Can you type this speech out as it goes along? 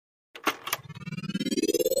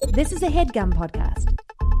This is a HeadGum podcast.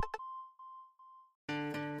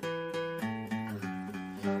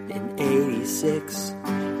 In 86,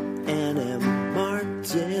 Anna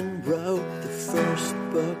Martin wrote the first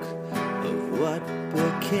book of what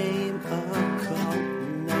became a cult.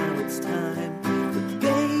 Now it's time for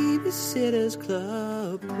Babysitter's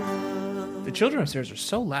Club. The children upstairs are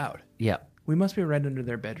so loud. Yeah. We must be right under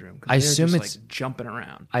their bedroom. 'Cause I they're assume just, it's like, jumping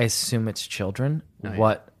around. I assume it's children. Oh, yeah.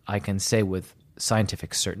 What I can say with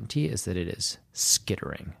scientific certainty is that it is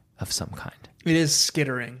skittering of some kind. It is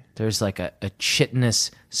skittering. There's like a chitinous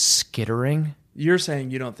skittering. You're saying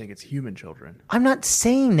you don't think it's human children. I'm not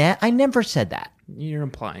saying that. I never said that. You're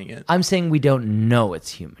implying it. I'm saying we don't know it's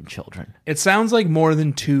human children. It sounds like more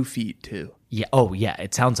than 2 feet, too. Yeah. Oh, yeah.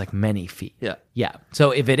 It sounds like many feet. Yeah. Yeah. So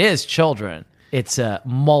if it is children, it's a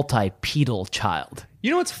multi-pedal child. You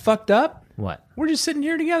know what's fucked up? What? We're just sitting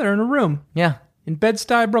here together in a room Yeah. in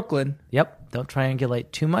Bed-Stuy, Brooklyn. Yep. Don't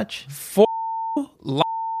triangulate too much. 4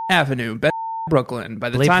 Avenue, Bed-Stuy, Brooklyn. By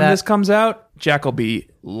the Bleep time that. this comes out, Jack will be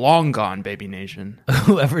long gone, Baby Nation.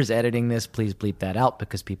 Whoever's editing this, please bleep that out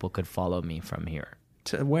because people could follow me from here.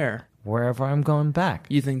 To where? Wherever I'm going back.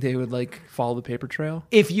 You think they would, like, follow the paper trail?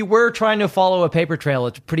 If you were trying to follow a paper trail,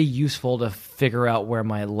 it's pretty useful to figure out where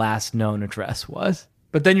my last known address was.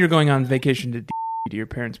 But then you're going on vacation to your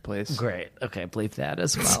parents' place. Great. Okay, bleep that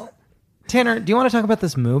as well. Tanner, do you want to talk about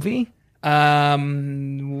this movie?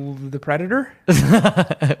 The Predator?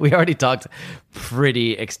 We already talked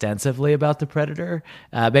pretty extensively about The Predator.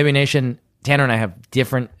 Baby Nation, Tanner and I have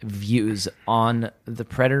different views on The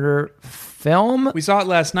Predator film. We saw it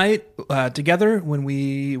last night together when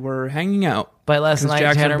we were hanging out. By last 'Cause night,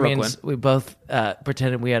 Jack's in Tanner Brooklyn. means we both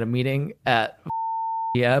pretended we had a meeting at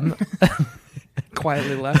p.m.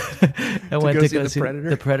 Quietly left. and went go to see go The see Predator?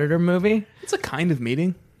 the Predator movie. It's a kind of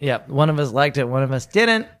meeting. Yeah, one of us liked it, one of us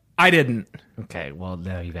didn't. I didn't. Okay, well,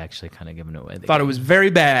 now you've actually kind of given away the Thought it game. was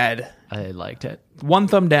very bad. I liked it. 1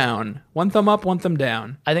 thumb down. 1 thumb up, 1 thumb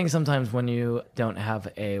down. I think sometimes when you don't have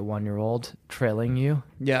a 1-year-old trailing you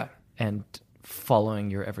Yeah. and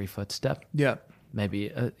following your every footstep, Yeah. maybe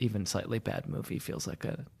a even slightly bad movie feels like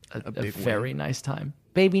a big very nice time.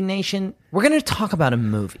 Baby Nation, we're going to talk about a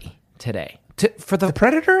movie today. For the The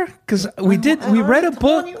Predator? Because we read a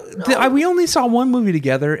book. We only saw one movie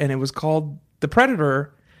together, and it was called The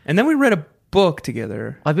Predator. And then we read a book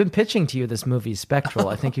together. I've been pitching to you this movie, Spectral.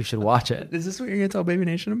 I think you should watch it. Is this what you're going to tell Baby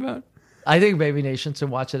Nation about? I think Baby Nation should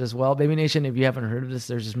watch it as well. Baby Nation, if you haven't heard of this,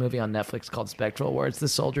 there's this movie on Netflix called Spectral where it's the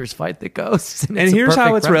soldiers fight the ghosts. And it's a here's how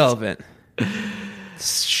perfect it's premise. relevant.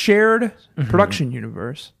 Shared production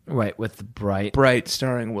universe. Right, with the bright. Bright,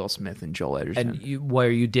 starring Will Smith and Joel Edgerton. And where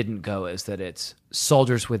you didn't go is that it's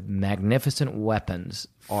soldiers with magnificent weapons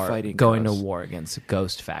are Fighting going ghosts. to war against a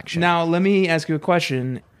ghost faction. Now, let me ask you a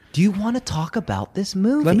question. do you want to talk about this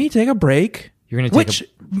movie? Let me take a break. You're going to take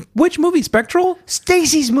Which movie? Spectral?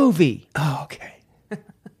 Stacy's movie. Oh, okay.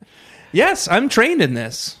 Yes, I'm trained in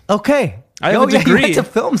this. Okay. I have a Yeah, degree. you went to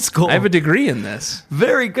film school. I have a degree in this.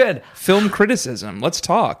 Very good. Film criticism. Let's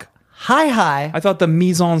talk. Hi. I thought the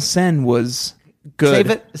mise en scène was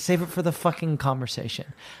good. Save it for the fucking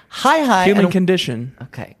conversation. Hi. Human and- condition.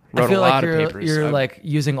 Okay. Wrote I feel a like lot of papers. you're I've- like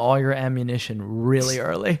using all your ammunition really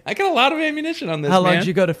early. I got a lot of ammunition on this, How long man. did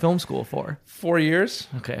you go to film school for? 4 years.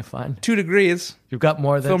 Okay, fine. 2 degrees. You've got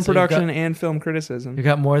more than Film so you've production got- and film criticism. You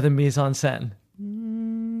got more than mise en scène.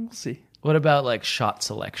 We'll see. What about like shot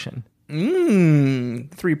selection?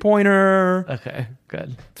 3-pointer. Okay,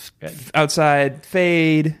 good. Outside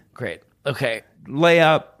fade. Great. Okay,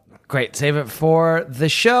 Layup. great. Save it for the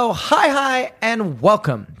show. Hi, and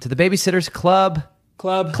welcome to the Babysitters Club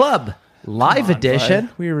live edition.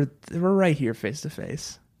 Bud. We're right here face to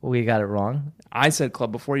face. We got it wrong. I said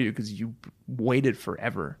club before you because you waited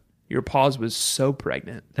forever. Your pause was so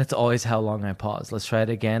pregnant. That's always how long I pause. Let's try it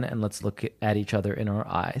again and let's look at each other in our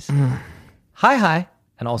eyes. Hi,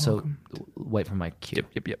 and also wait for my cue.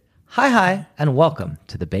 Yep. Hi, and welcome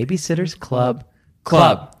to the Babysitters Club.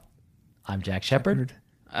 I'm Jack Shepard.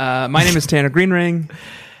 My name is Tanner Greenring.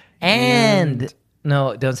 And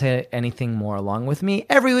no, don't say anything more along with me.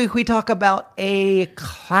 Every week we talk about a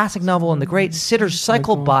classic novel in the great Sitter's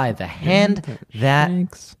Cycle by the hand that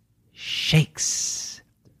shakes.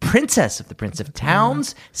 Princess of the Prince of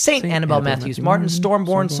Towns, Saint Annabelle Matthews Martin,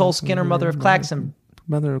 Stormborn, Soul Skinner, Mother of Clacks, and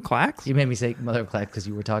Mother of Clacks? you made me say Mother of Clacks because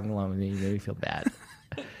you were talking along with me. You made me feel bad.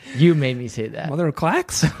 You made me say that. Mother of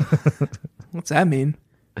Clacks? What's that mean?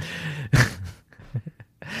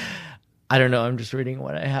 I don't know. I'm just reading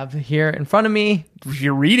what I have here in front of me. If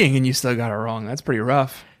you're reading and you still got it wrong, that's pretty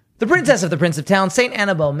rough. The Princess of the Prince of Town, St.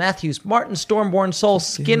 Annabelle, Matthews, Martin, Stormborn, Soul,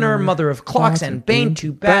 Skinner, Mother of Clocks, and Bane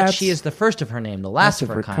to Bat. She is the first of her name, the last of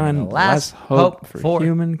her kind, the last hope for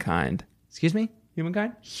humankind. Excuse me?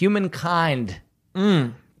 Humankind? Humankind.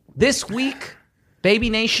 This week,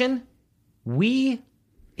 Baby Nation, we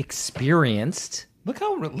experienced... Look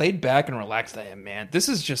how laid back and relaxed I am, man. This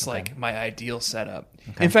is just like my ideal setup.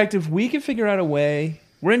 Okay. In fact, if we could figure out a way...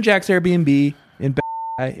 We're in Jack's Airbnb in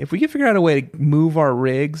if we could figure out a way to move our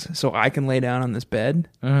rigs so I can lay down on this bed,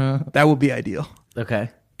 that would be ideal.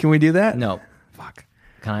 Okay. Can we do that? No. Fuck.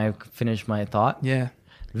 Can I finish my thought? Yeah.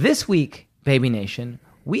 This week, Baby Nation,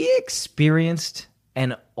 we experienced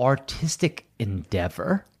an artistic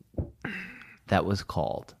endeavor that was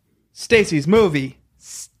called... Stacy's movie.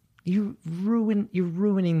 You're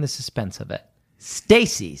ruining the suspense of it.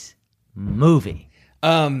 Stacy's movie.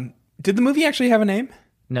 Did the movie actually have a name?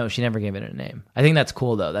 No, she never gave it a name. I think that's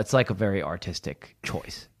cool, though. That's like a very artistic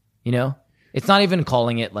choice. You know? It's not even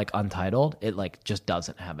calling it like Untitled. It like just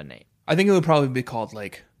doesn't have a name. I think it would probably be called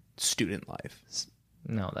like Student Life.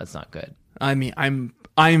 No, that's not good. I mean,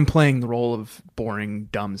 I'm playing the role of boring,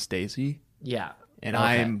 dumb Stacy. Yeah. And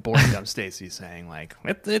I'm boring, dumb Stacy saying like,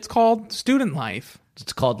 it's called Student Life.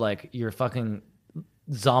 It's called like your fucking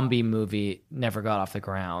zombie movie never got off the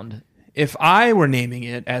ground. If I were naming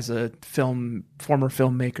it as a former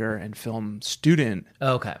filmmaker and film student,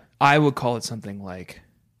 okay, I would call it something like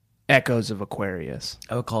Echoes of Aquarius.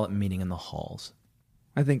 I would call it Meeting in the Halls.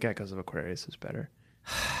 I think Echoes of Aquarius is better.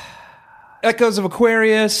 Echoes of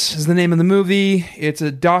Aquarius is the name of the movie. It's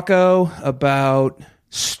a doco about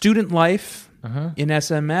student life in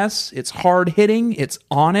SMS. It's hard hitting. It's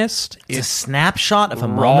honest. It's a snapshot of a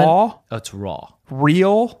raw. moment. Oh, it's raw.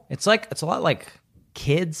 Real. It's a lot like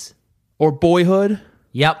Kids. Or Boyhood.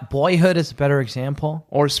 Yep, Boyhood is a better example.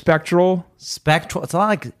 Or Spectral. Spectral. It's a lot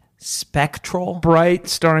like Spectral. Bright,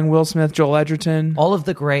 starring Will Smith, Joel Edgerton. All of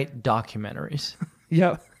the great documentaries.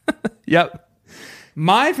 Yep. Yep.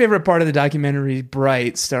 My favorite part of the documentary,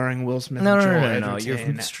 Bright, starring Will Smith and Joel Edgerton. No.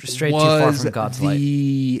 You're straight too far from God's light.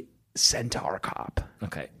 The Centaur Cop.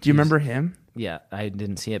 Okay. Do you remember him? Yeah, I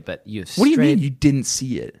didn't see it, but you. What do you mean you didn't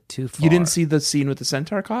see it? Too far. You didn't see the scene with the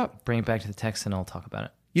Centaur Cop? Bring it back to the text, and I'll talk about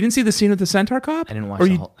it. You didn't see the scene with the Centaur Cop? I didn't watch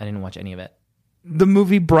I didn't watch any of it. The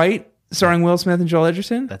movie Bright, starring Will Smith and Joel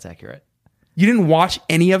Edgerton? That's accurate. You didn't watch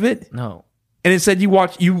any of it? No. And it said you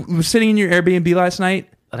were sitting in your Airbnb last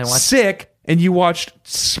night, sick, and you watched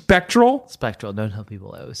Spectral? Spectral. Don't tell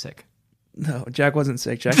people I was sick. No, Jack wasn't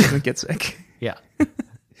sick. Jack doesn't get sick. Yeah.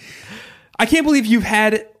 I can't believe you've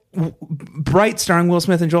had Bright starring Will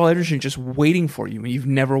Smith and Joel Edgerton just waiting for you and you've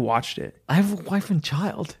never watched it. I have a wife and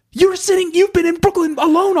child. You've been in Brooklyn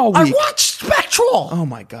alone all week. I watched Spectral. Oh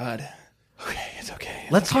my God. Okay, it's okay.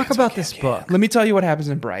 Let's talk about this book. Let me tell you what happens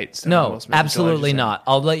in Bright. No, absolutely not.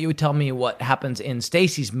 I'll let you tell me what happens in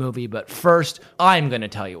Stacy's movie, but first, I'm going to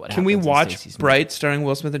tell you what happens in Stacy's movie. Can we watch Bright starring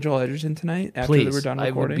Will Smith and Joel Edgerton tonight after Please, we're done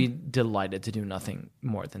recording? I would be delighted to do nothing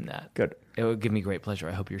more than that. Good. It would give me great pleasure.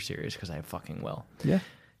 I hope you're serious because I fucking will. Yeah.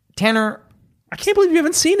 Tanner. I can't believe you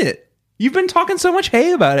haven't seen it. You've been talking so much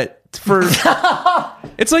hay about it for...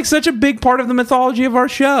 It's like such a big part of the mythology of our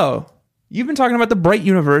show. You've been talking about the Bright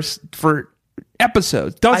universe for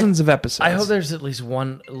episodes, dozens of episodes. I hope there's at least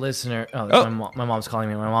one listener. Oh, my mom's calling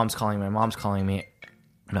me. My mom's calling me.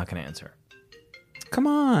 I'm not going to answer. Come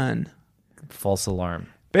on. False alarm.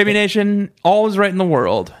 Baby Nation, all is right in the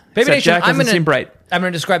world. Baby Nation, Jack hasn't seen Bright. I'm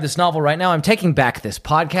going to describe this novel right now. I'm taking back this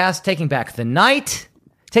podcast, taking back the night,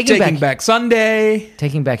 taking back Sunday,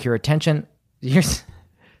 taking back your attention.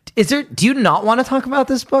 Do you not want to talk about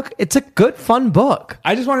this book? It's a good, fun book.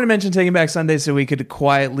 I just wanted to mention Taking Back Sunday so we could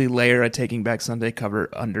quietly layer a Taking Back Sunday cover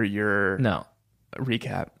under your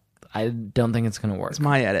recap. I don't think it's going to work. It's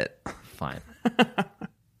my edit. Fine.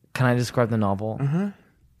 Can I describe the novel? Mm-hmm.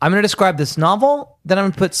 I'm going to describe this novel, then I'm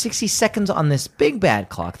going to put 60 seconds on this big bad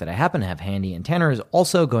clock that I happen to have handy, and Tanner is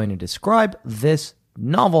also going to describe this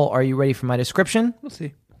novel. Are you ready for my description? We'll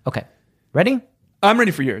see. Okay. Ready? I'm ready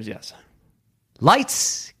for yours, yes.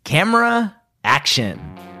 Lights, camera, action.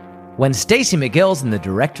 When Stacey McGill's in the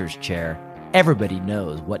director's chair, everybody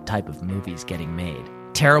knows what type of movie's getting made.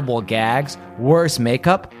 Terrible gags, worse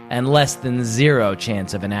makeup, and less than zero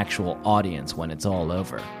chance of an actual audience when it's all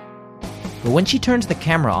over. But when she turns the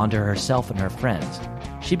camera onto herself and her friends,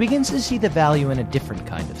 she begins to see the value in a different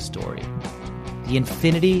kind of story. The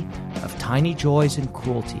infinity of tiny joys and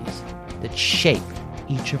cruelties that shape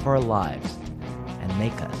each of our lives and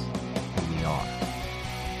make us who we are.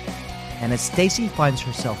 And as Stacey finds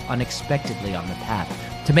herself unexpectedly on the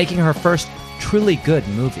path to making her first truly good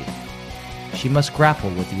movie, she must grapple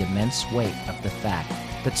with the immense weight of the fact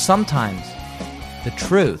that sometimes the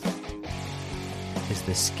truth is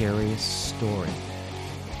the scariest story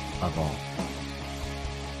of all.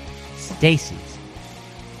 Stacy's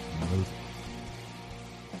movie.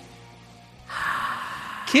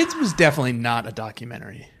 Kids was definitely not a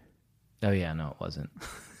documentary. Oh yeah, no, it wasn't.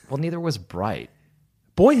 Well, neither was Bright.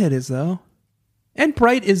 Boyhood is, though. And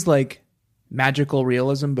Bright is like magical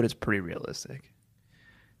realism, but it's pretty realistic.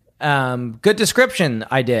 Good description,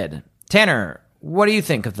 I did. Tanner, what do you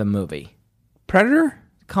think of the movie? Predator?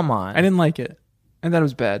 Come on. I didn't like it. I thought it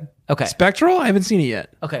was bad. Okay. Spectral? I haven't seen it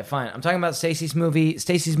yet. Okay, fine. I'm talking about Stacy's movie.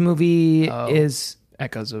 Stacy's movie is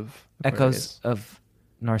Echoes of Echoes of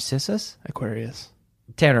Narcissus. Aquarius.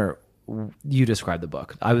 Tanner, you describe the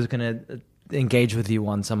book. I was going to engage with you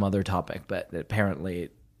on some other topic, but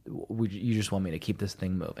apparently you just want me to keep this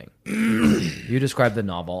thing moving. You describe the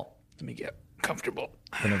novel. Let me get comfortable.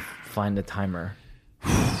 I'm going to find a timer.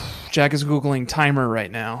 Jack is Googling timer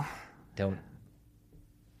right now. Don't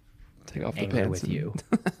take off the anger pants with you.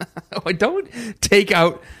 Oh, don't take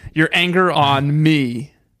out your anger on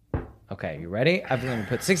me. Okay, you ready? I'm going to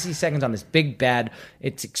put 60 seconds on this big bad.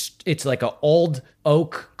 It's like an old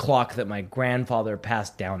oak clock that my grandfather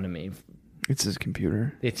passed down to me. It's his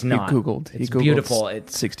computer. It's not. He Googled. It's beautiful.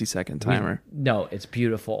 It's 60-second timer. No, it's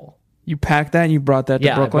beautiful. You packed that and you brought that to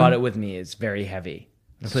Brooklyn? Yeah, I brought it with me. It's very heavy.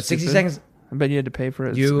 I put 60 seconds. I bet you had to pay for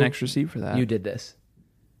an extra seat for that. You did this.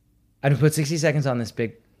 I put 60 seconds on this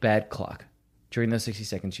big bad clock. During those 60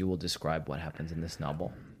 seconds, you will describe what happens in this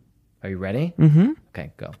novel. Are you ready? Mm-hmm.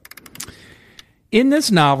 Okay, go. In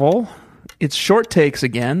this novel, it's short takes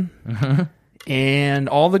again, and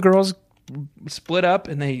all the girls split up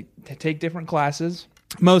and they take different classes.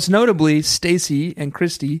 Most notably, Stacy and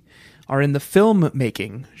Christy are in the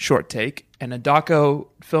filmmaking short take, and a doco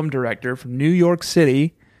film director from New York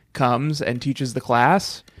City comes and teaches the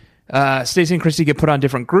class. Stacy and Christy get put on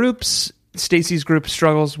different groups. Stacy's group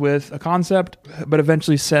struggles with a concept, but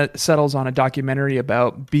eventually settles on a documentary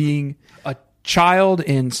about being a child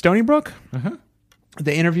in Stony Brook. Uh-huh.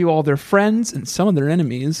 They interview all their friends and some of their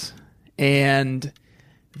enemies, and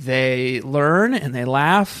they learn and they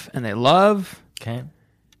laugh and they love. Okay.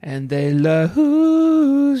 And they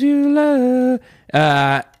lose you love.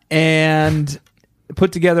 And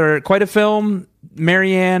put together quite a film.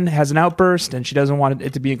 Marianne has an outburst and she doesn't want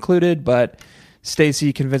it to be included, but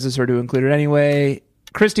Stacy convinces her to include it anyway.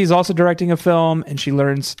 Christy's also directing a film, and she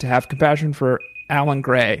learns to have compassion for Alan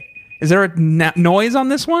Gray. Is there a noise on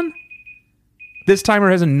this one? This timer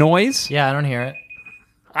has a noise? Yeah, I don't hear it.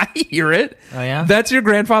 I hear it. Oh, yeah? That's your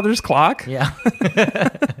grandfather's clock? Yeah.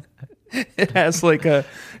 It has like a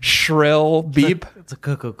shrill beep. It's a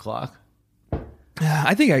cuckoo clock.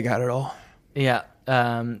 I think I got it all. Yeah.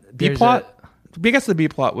 B plot? I guess the B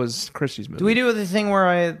plot was Christy's movie. Do we do the thing where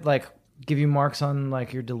I like give you marks on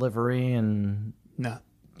like your delivery and no,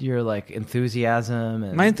 your like enthusiasm?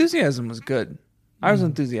 And my enthusiasm was good. I was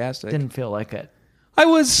enthusiastic. Didn't feel like it. I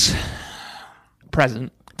was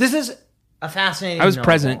present. This is a fascinating I was novel.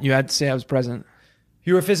 present. You had to say I was present.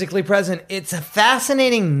 You were physically present. It's a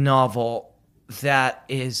fascinating novel that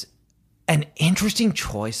is an interesting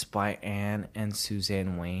choice by Anne and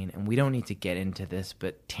Suzanne Wayne. And we don't need to get into this,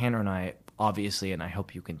 but Tanner and I, obviously, and I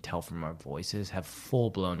hope you can tell from our voices, have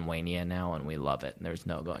full-blown Waynia now, and we love it. And there's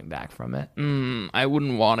no going back from it. I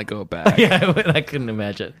wouldn't want to go back. Yeah, I couldn't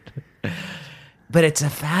imagine. But it's a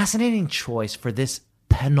fascinating choice for this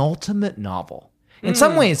penultimate novel. In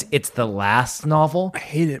some ways, it's the last novel. I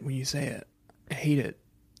hate it when you say it. I hate it.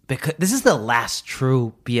 Because this is the last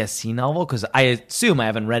true BSC novel, because I assume I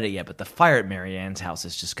haven't read it yet, but The Fire at Marianne's House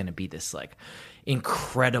is just going to be this like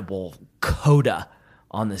incredible coda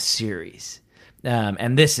on the series.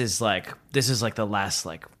 And this is like the last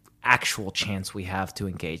like actual chance we have to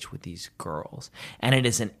engage with these girls. And it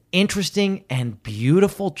is an interesting and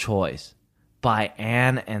beautiful choice by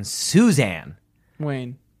Anne and Suzanne.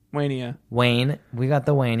 Waynia. Wayne, we got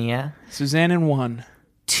the Waynia. Suzanne in one.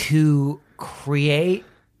 To create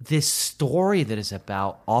this story that is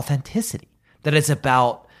about authenticity. That is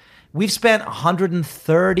about, we've spent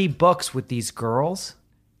 130 books with these girls,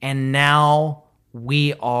 and now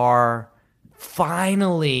we are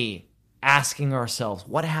finally asking ourselves,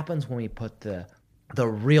 what happens when we put the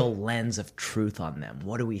real lens of truth on them?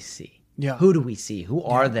 What do we see? Yeah. Who do we see? Who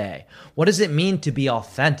are they? What does it mean to be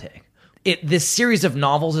authentic? This series of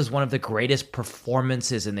novels is one of the greatest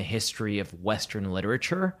performances in the history of Western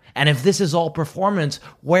literature. And if this is all performance,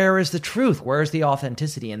 where is the truth? Where is the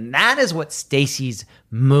authenticity? And that is what Stacy's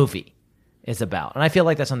movie is about. And I feel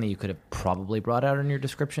like that's something you could have probably brought out in your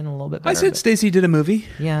description a little bit better. I said Stacy did a movie.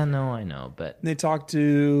 Yeah, no, I know, but They talked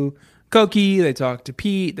to Cokie. They talked to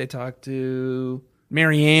Pete. They talked to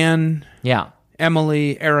Marianne, yeah.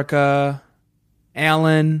 Emily, Erica.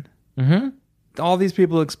 Alan. All these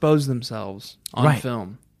people expose themselves on Right.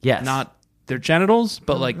 film. Yes. Not their genitals,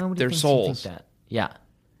 but like Nobody their thinks you think souls. that. Yeah.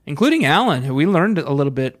 Including Alan, who we learned a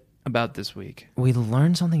little bit about this week. We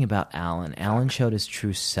learned something about Alan. Alan showed his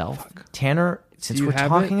true self. Tanner, since you we're have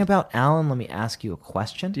talking it? about Alan, let me ask you a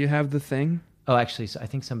question. Do you have the thing? Oh, actually, I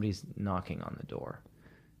think somebody's knocking on the door.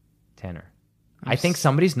 Tanner. I think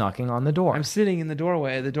somebody's knocking on the door. I'm sitting in the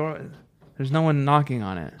doorway. There's no one knocking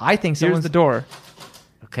on it. I think Here's someone's... the door.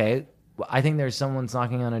 Okay. Well, I think there's someone's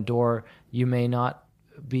knocking on a door you may not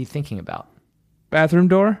be thinking about. Bathroom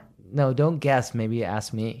door? No, don't guess. Maybe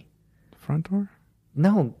ask me. Front door?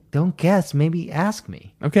 No, don't guess. Maybe ask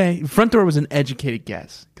me. Okay, front door was an educated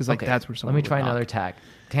guess because Okay, that's where someone. Let me would try knock. another tag.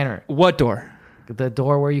 Tanner, What door? the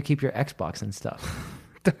door where you keep your Xbox and stuff.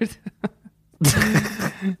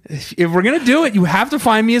 If we're gonna do it, you have to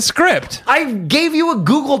find me a script. I gave you a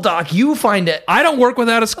Google Doc. You find it. I don't work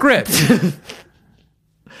without a script.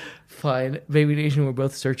 Fine. Baby Nation, we're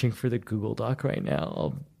both searching for the Google Doc right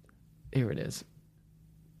now. Here it is.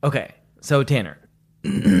 Okay, so Tanner,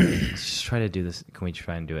 let's just try to do this. Can we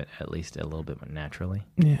try and do it at least a little bit more naturally?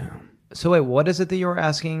 Yeah. So wait, what is it that you were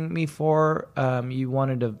asking me for? You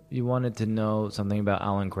wanted to know something about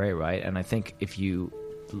Alan Gray, right? And I think if you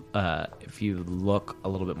look a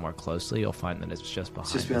little bit more closely, you'll find that it's just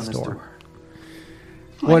behind, Just beyond this this door. door.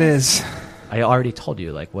 What is? I already told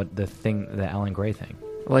you, like, what the Alan Gray thing.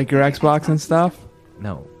 Like your Xbox and stuff?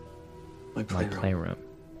 No, My my playroom. playroom.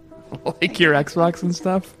 Like your Xbox and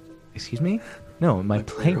stuff? Excuse me? No, my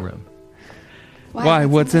playroom. Why?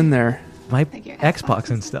 What's in there? My Like your Xbox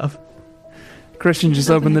and stuff. Christian just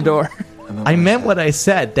opened the door. I meant what I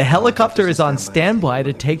said. The helicopter is on standby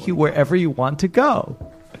to take you wherever you want to go.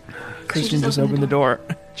 Christian just opened the door.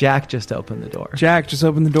 Jack just opened the door. Jack just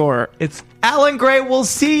opened the door. It's Alan Gray will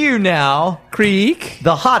see you now. Creek.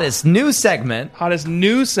 The hottest new segment Hottest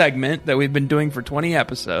new segment that we've been doing for 20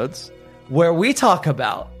 episodes. where we talk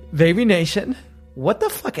about Baby Nation. What the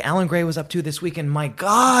fuck Alan Gray was up to this weekend? My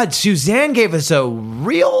God, Suzanne gave us a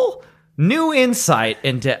real new insight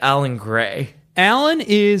into Alan Gray. Alan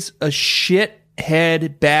is a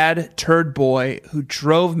shithead, bad turd boy who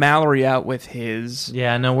drove Mallory out with his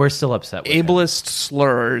Yeah, no, we're still upset with him. ableist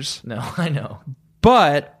slurs. No, I know.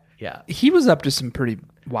 But Yeah. he was up to some pretty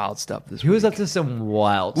wild stuff this He week. was up to some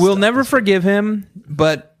wild We'll stuff. never forgive him,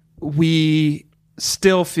 but we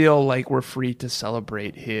still feel like we're free to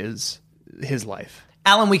celebrate his life.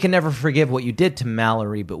 Alan, we can never forgive what you did to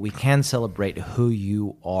Mallory, but we can celebrate who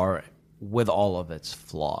you are with all of its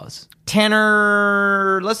flaws.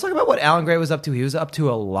 Tanner, let's talk about what Alan Gray was up to. He was up to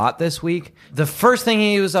a lot this week. The first thing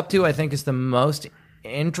he was up to, I think, is the most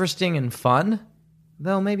interesting and fun.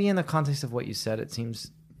 Though maybe in the context of what you said, it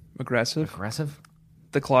seems Aggressive. aggressive.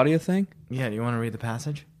 The Claudia thing? Yeah, do you want to read the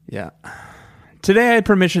passage? Yeah. Today I had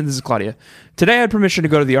permission, this is Claudia. Today I had permission to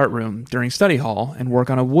go to the art room during study hall and work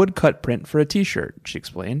on a woodcut print for a t-shirt, she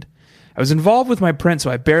explained. I was involved with my print, so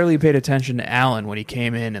I barely paid attention to Alan when he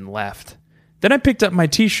came in and left. Then I picked up my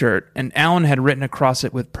t-shirt, and Alan had written across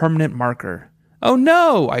it with permanent marker. Oh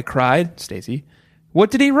no, I cried, Stacy.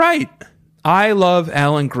 What did he write? I love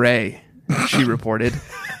Alan Gray, she reported,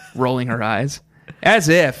 rolling her eyes. As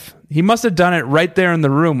if. He must have done it right there in the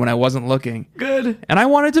room when I wasn't looking. Good. And I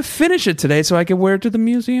wanted to finish it today so I could wear it to the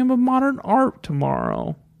Museum of Modern Art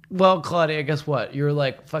tomorrow. Well, Claudia, guess what? You're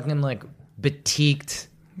like fucking like batiqued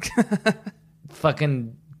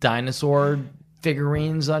fucking dinosaur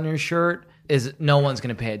figurines on your shirt. Is no one's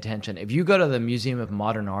going to pay attention. If you go to the Museum of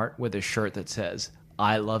Modern Art with a shirt that says,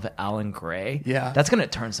 I love Alan Gray, Yeah. that's going to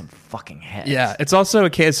turn some fucking heads. Yeah, it's also a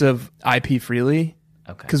case of IP freely.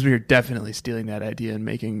 Okay. Because we are definitely stealing that idea and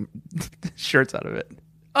making shirts out of it.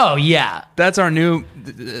 Oh, yeah. That's our new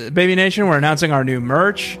Baby Nation. We're announcing our new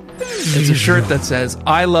merch. It's a shirt that says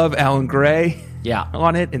 "I love Alan Gray" Yeah.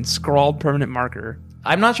 on it in scrawled permanent marker.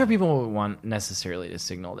 I'm not sure people would want necessarily to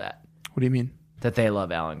signal that What do you mean? they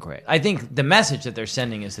love Alan Gray. I think the message that they're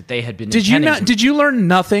sending is that they had been Did you intending not? to- Did you learn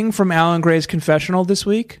nothing from Alan Gray's confessional this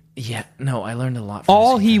week? Yeah. No, I learned a lot from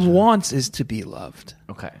All this he confession. wants is to be loved.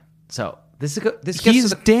 Okay. So this gets He's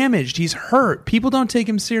to the damaged. He's hurt. People don't take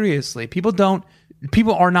him seriously. People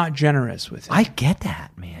are not generous with him. I get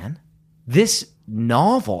that, man. This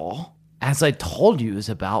novel, as I told you, is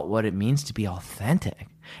about what it means to be authentic.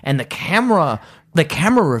 And the camera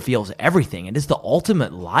reveals everything. It is the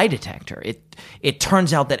ultimate lie detector. It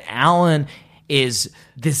turns out that Alan is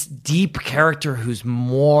this deep character who's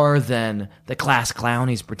more than the class clown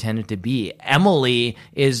he's pretended to be. Emily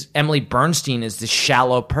Bernstein is this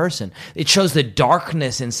shallow person. It shows the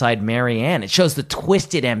darkness inside Marianne. It shows the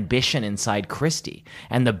twisted ambition inside Christy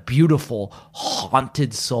and the beautiful,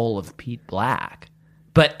 haunted soul of Pete Black.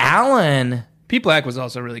 But Alan... Pete Black was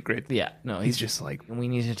also really great. Yeah, no, he's just like... We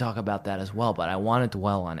need to talk about that as well, but I want to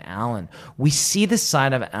dwell on Alan. We see the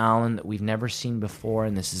side of Alan that we've never seen before,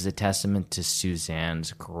 and this is a testament to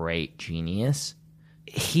Suzanne's great genius.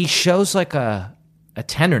 He shows like a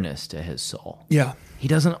tenderness to his soul. Yeah. He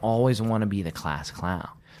doesn't always want to be the class clown.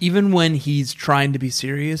 Even when he's trying to be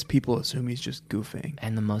serious, people assume he's just goofing.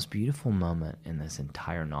 And the most beautiful moment in this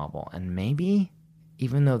entire novel, and maybe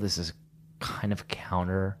even though this is kind of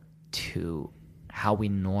counter to how we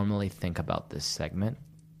normally think about this segment,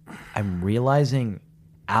 I'm realizing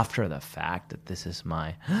after the fact that this is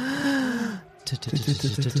my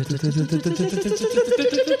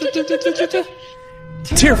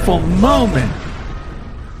tearful moment.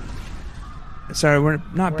 Sorry, we're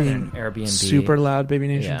not being Airbnb. super loud, Baby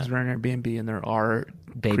Nation, Yeah. because we're in Airbnb and there are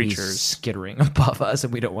Babies creatures skittering above us,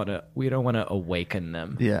 and we don't want to awaken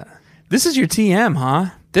them. Yeah. This is your TM, huh?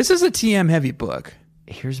 This is a TM heavy book.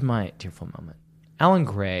 Here's my tearful moment. Alan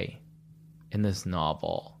Gray, in this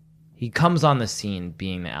novel, he comes on the scene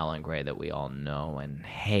being the Alan Gray that we all know and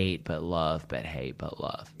hate but love, but hate but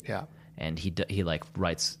love. Yeah. And he like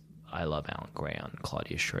writes "I love Alan Gray" on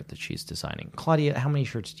Claudia's shirt that she's designing. Claudia, how many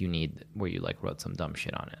shirts do you need where you like wrote some dumb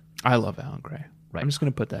shit on it? I love Alan Gray. Right. I'm just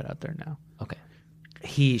going to put that out there now. Okay.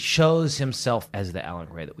 He shows himself as the Alan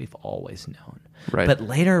Gray that we've always known. Right. But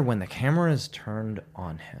later, when the camera is turned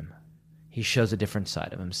on him, he shows a different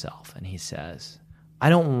side of himself, and he says, I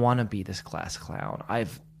don't want to be this class clown.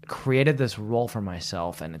 I've created this role for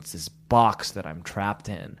myself, and it's this box that I'm trapped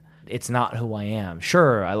in. It's not who I am.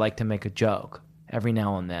 Sure, I like to make a joke every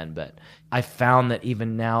now and then, but I found that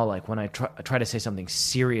even now, like when I try to say something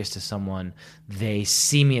serious to someone, they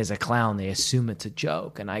see me as a clown. They assume it's a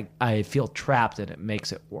joke, and I feel trapped, and it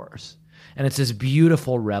makes it worse. And it's this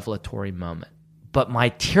beautiful revelatory moment. But my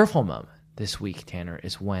tearful moment this week, Tanner,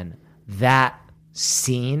 is when that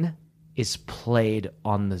scene is played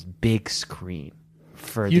on this big screen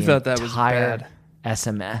for You the thought that was entire bad.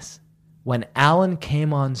 SMS. When Alan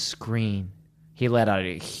came on screen, he let out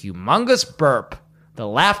a humongous burp. The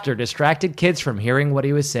laughter distracted kids from hearing what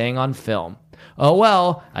he was saying on film. Oh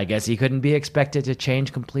well, I guess he couldn't be expected to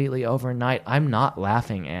change completely overnight. I'm not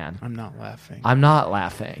laughing, Anne. I'm not laughing. I'm not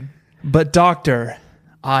laughing. But Doctor,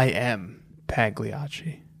 I am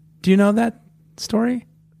Pagliacci. Do you know that story?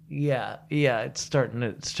 Yeah, it's starting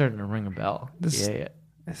to ring a bell. Yeah.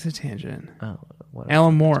 It's a tangent. Oh, what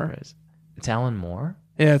Alan Moore. It's Alan Moore?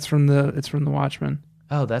 Yeah, it's from the Watchmen.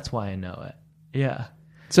 Oh, that's why I know it. Yeah.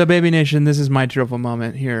 So, Baby Nation, this is my tearful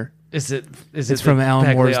moment here. Is it It's from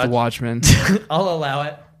Alan Moore's The Watchmen. I'll allow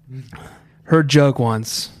it. Heard joke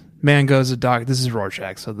once. Man goes to doc. This is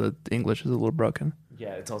Rorschach, so the English is a little broken.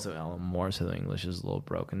 Yeah, it's also Alan Moore, so the English is a little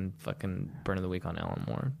broken. Fucking burn of the week on Alan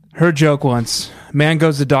Moore. Heard joke once. Man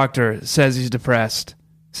goes to doctor, says he's depressed.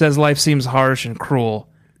 Says life seems harsh and cruel.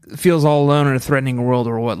 Feels all alone in a threatening world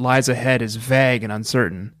where what lies ahead is vague and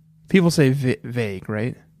uncertain. People say vague,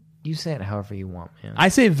 right? You say it however you want, man. I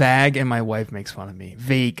say vague, and my wife makes fun of me.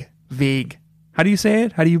 Vague. How do you say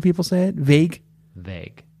it? How do you people say it? Vague?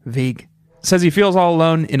 Vague. Says he feels all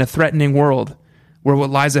alone in a threatening world where what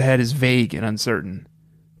lies ahead is vague and uncertain.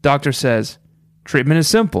 Doctor says, treatment is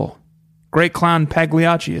simple. Great clown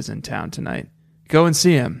Pagliacci is in town tonight. Go and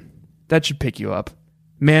see him. That should pick you up.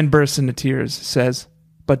 Man bursts into tears, says,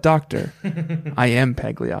 but doctor, I am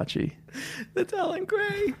Pagliacci. That's Alan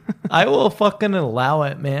Gray. I will fucking allow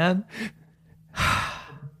it, man.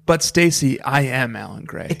 But Stacy, I am Alan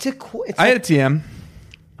Gray. It's a cool... I had a TM.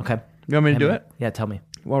 Okay. You want me to do it Yeah, tell me.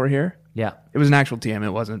 while we're here? Yeah. It was an actual TM. It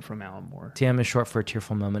wasn't from Alan Moore. TM is short for a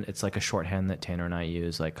tearful moment. It's like a shorthand that Tanner and I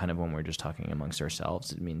use, like kind of when we're just talking amongst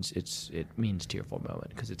ourselves. It means tearful moment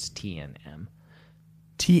because it's TNM.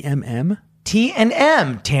 TMM? T and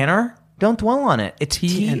M, Tanner. Don't dwell on it. It's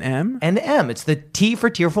T and M? And M. It's the T for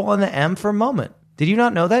tearful and the M for moment. Did you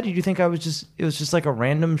not know that? Did you think it was just like a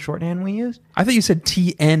random shorthand we used? I thought you said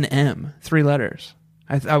TNM, 3 letters.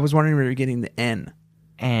 I was wondering where you're getting the N.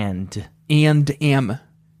 And M.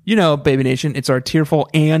 You know, Baby Nation, it's our tearful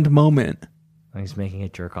and moment. he's making a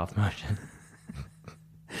jerk off motion.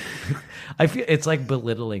 I feel it's like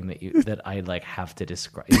belittling that I like have to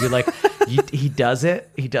describe. You're like he does it.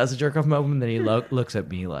 He does a jerk off moment, and then he looks at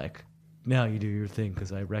me like, now you do your thing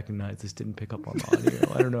because I recognize this didn't pick up on the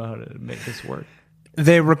audio. I don't know how to make this work.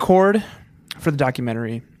 They record for the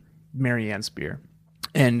documentary Marianne Spear.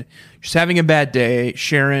 And she's having a bad day.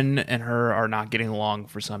 Sharon and her are not getting along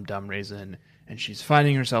for some dumb reason. And she's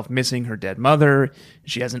finding herself missing her dead mother.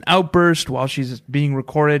 She has an outburst while she's being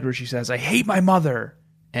recorded where she says, "I hate my mother."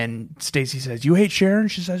 And Stacy says, "You hate Sharon?"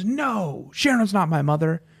 She says, "No, Sharon's not my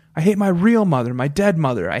mother. I hate my real mother, my dead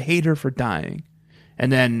mother. I hate her for dying."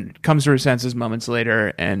 And then comes to her senses moments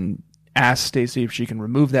later and asks Stacy if she can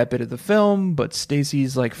remove that bit of the film. But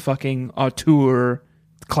Stacy's like fucking auteur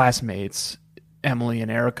classmates, Emily and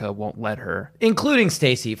Erica, won't let her. Including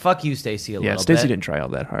Stacy. Fuck you, Stacy, a little bit. Stacy didn't try all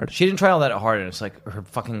that hard. She didn't try all that hard, and it's like her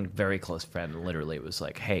fucking very close friend literally was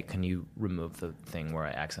like, "Hey, can you remove the thing where I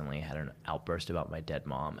accidentally had an outburst about my dead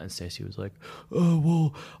mom?" And Stacy was like, "Oh,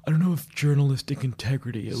 well, I don't know if journalistic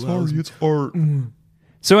integrity allows me." It's art.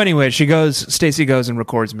 So anyway, Stacy goes and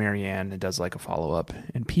records Marianne and does like a follow-up.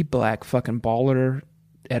 And Pete Black, fucking baller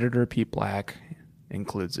editor Pete Black,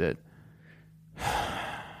 includes it.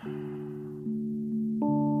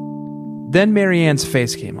 Then Marianne's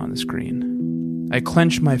face came on the screen. I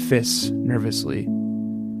clenched my fists nervously.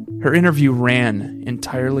 Her interview ran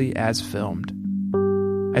entirely as filmed.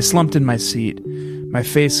 I slumped in my seat. My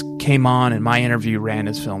face came on and my interview ran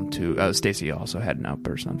as filmed too. Stacy also had an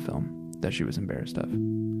outburst on film that she was embarrassed of.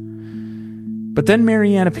 But then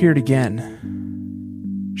Marianne appeared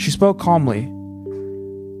again. She spoke calmly.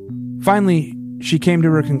 Finally, she came to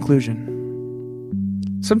her conclusion.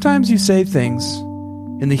 Sometimes you say things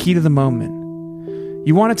in the heat of the moment.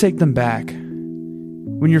 You want to take them back.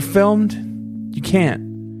 When you're filmed, you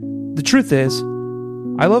can't. The truth is,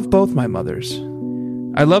 I love both my mothers.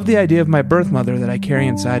 I love the idea of my birth mother that I carry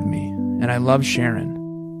inside me, and I love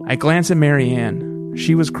Sharon. I glanced at Marianne.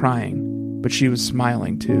 She was crying, but she was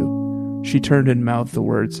smiling too. She turned and mouthed the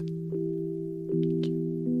words.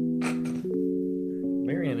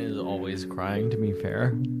 Marianne is always crying, to be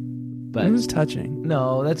fair. But It was touching.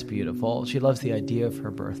 no, that's beautiful. She loves the idea of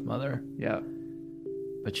her birth mother, Yeah.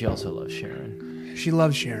 but she also loves Sharon. She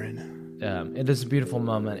loves Sharon. It is a beautiful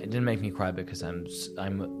moment. It didn't make me cry because I'm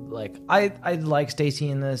like I like Stacy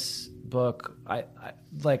in this book. I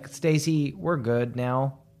like Stacy. We're good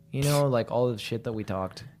now. You know, like all the shit that we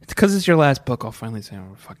talked. It's because it's your last book. I'll finally say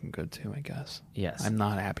we're fucking good too, I guess. Yes, I'm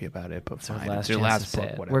not happy about it, but so fine. last It's your chance last to say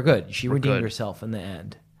book. it. Whatever. We're good. She We're redeemed good. herself in the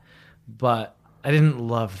end, but I didn't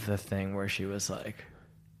love the thing where she was like,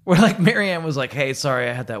 where like Marianne was like, "Hey, sorry,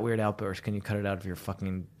 I had that weird outburst. Can you cut it out of your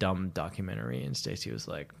fucking dumb documentary?" And Stacy was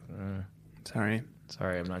like, Sorry.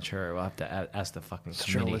 "Sorry, I'm not sure. We'll have to ask the fucking It's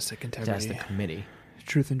committee." journalistic To ask integrity. the committee.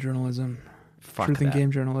 Truth in journalism. Fuck Truth in that.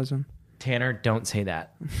 game journalism. Tanner, don't say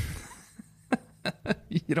that.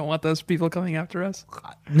 You don't want those people coming after us?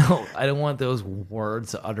 No, I don't want those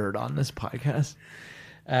words uttered on this podcast.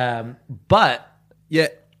 But Yeah.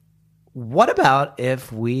 what about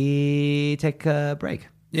if we take a break?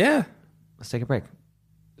 Yeah. Let's take a break.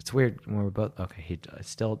 It's weird when we're both okay. He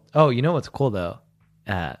still. Oh, you know what's cool though?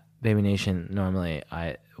 Baby Nation. Normally,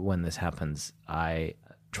 when this happens, I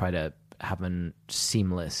try to have a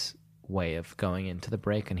seamless way of going into the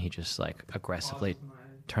break, and he just like aggressively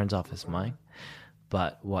turns off his mic.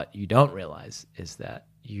 But what you don't realize is that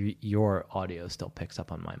your audio still picks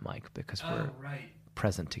up on my mic because we're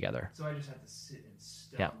present together. So I just have to sit in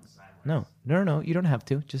stone Yeah. silence. No. You don't have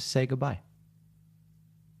to. Just say goodbye.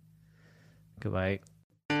 Goodbye.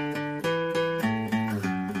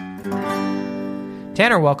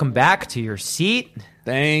 Tanner, welcome back to your seat.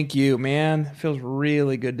 Thank you, man. It feels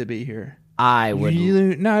really good to be here. I would.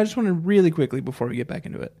 No, I just want to really quickly before we get back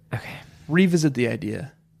into it. Okay. Revisit the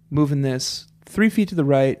idea. Moving this 3 feet to the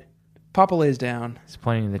right. Papa lays down. He's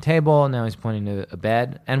pointing to the table. Now he's pointing to a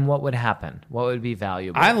bed. And what would happen? What would be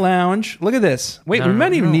valuable? I lounge. Look at this. Wait, we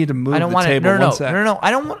might even need to move I don't the want table. it. No. One sec.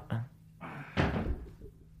 I don't want.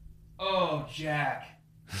 Oh, Jack.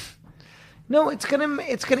 No, it's gonna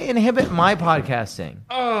inhibit my podcasting.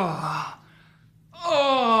 Oh,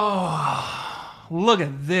 look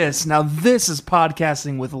at this. Now this is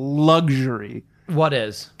podcasting with luxury. What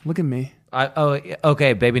is? Look at me.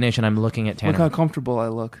 Okay, Baby Nation. I'm looking at Tanner. Look how comfortable I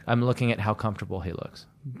look. I'm looking at how comfortable he looks.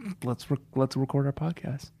 Let's record our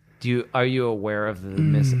podcast. Are you aware of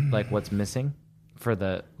the like what's missing for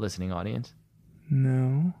the listening audience?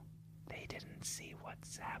 No. They didn't see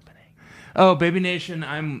what's happening. Oh, Baby Nation,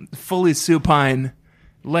 I'm fully supine,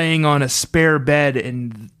 laying on a spare bed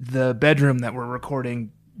in the bedroom that we're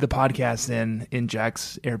recording the podcast in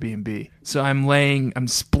Jack's Airbnb. So I'm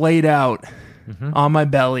splayed out on my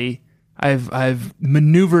belly. I've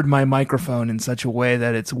maneuvered my microphone in such a way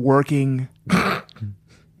that it's working.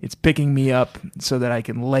 It's picking me up so that I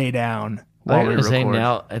can lay down while I'm we gonna record. say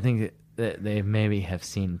now, I think that they maybe have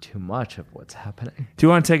seen too much of what's happening. Do you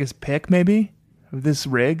want to take a pic, maybe, of this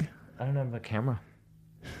rig? I don't have a camera.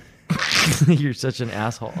 You're such an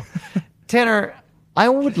asshole. Tanner, I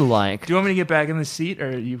would like... Do you want me to get back in the seat, or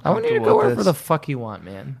are you I want you to comfortable go with wherever the this? fuck you want,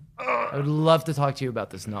 man. I would love to talk to you about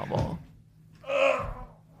this novel. Grab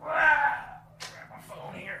my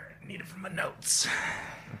phone here. Need it for my notes.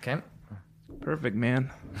 Okay? Perfect,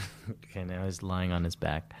 man. Okay, now he's lying on his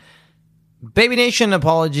back. Baby Nation,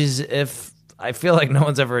 apologies if I feel like no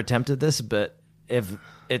one's ever attempted this, but if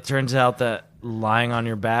it turns out that lying on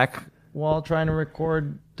your back while trying to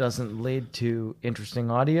record doesn't lead to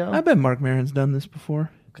interesting audio. I bet Mark Maron's done this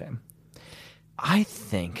before. Okay. I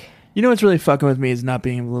think... You know what's really fucking with me is not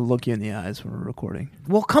being able to look you in the eyes when we're recording.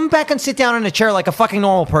 Well, come back and sit down in a chair like a fucking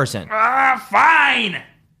normal person. Fine!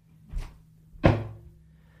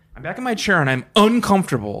 I'm back in my chair and I'm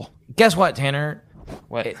uncomfortable. Guess what, Tanner?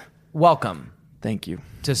 What? Welcome Thank you.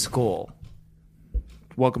 to school.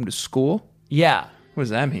 Welcome to school? Yeah. What does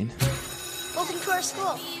that mean? Welcome to our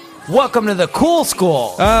school. Welcome to the cool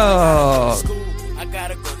school. Oh, I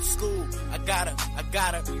gotta go to school. I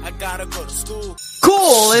gotta go to school.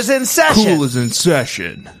 Cool is in session. cool is in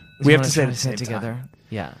session. We have to say it at the same together. time.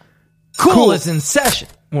 Yeah. Cool is in session.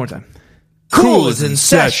 One more time. Cool is in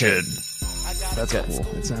session. That's Good. cool.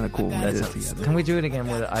 It's not a cool. We did it together. Can we do it again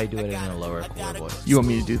where I do it in a lower core voice? You want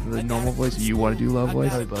me to do the normal voice? Or you want to do low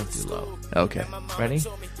voice? We both do low. Okay. Ready?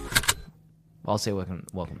 I'll say welcome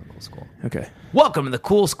to cool school. Okay. Welcome to the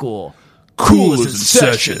cool school. Cool is in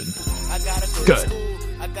session. Good.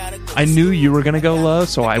 I knew you were gonna go low,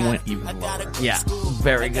 so I went even lower. Yeah.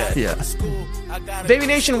 Very good. Yeah. Baby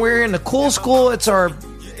Nation, we're in the cool school. It's our,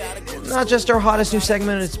 not just our hottest new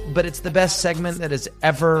segment, but it's the best segment that has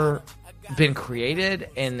ever been created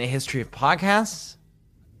in the history of podcasts.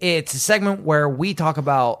 It's a segment where we talk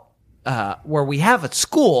about, where we have a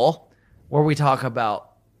school, where we talk about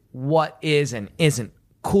what is and isn't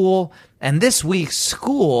cool. And this week's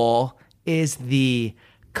school is the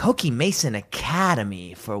Cokie Mason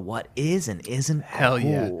Academy for what is and isn't Hell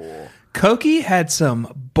cool. yeah. Cokie had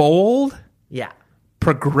some bold, Yeah.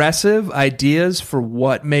 progressive ideas for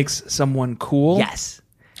what makes someone cool. Yes.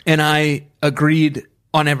 And I agreed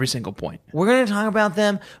on every single point. We're going to talk about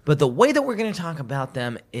them, but the way that we're going to talk about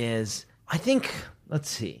them is, I think, let's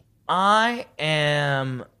see. I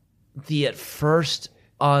am the at first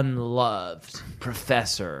unloved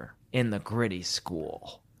professor in the gritty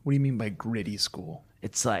school. What do you mean by gritty school?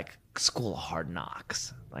 It's like school of hard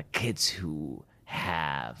knocks, like kids who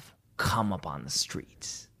have come up on the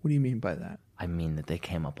streets. What do you mean by that? I mean that they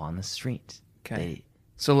came up on the street. Okay.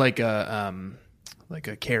 So like a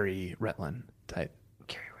Carrie Retland type.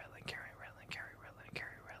 Carrie Redlin.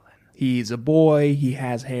 He's a boy. He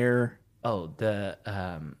has hair. Oh, the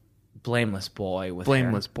blameless boy with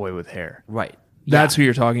Blameless hair. boy with hair. Right. That's who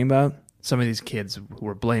you're talking about? Some of these kids who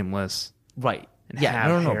are blameless Right. and Yeah.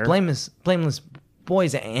 have No. hair. Blameless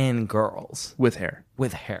boys and girls with hair.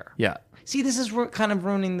 with hair. Yeah. See, this is kind of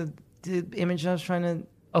ruining the image I was trying to.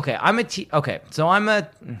 Okay, Okay, so I'm a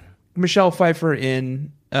Michelle Pfeiffer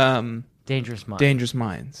in dangerous mind. Dangerous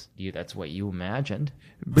Minds. That's what you imagined.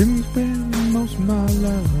 Been spending most of my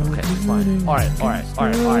life. Okay, fine. All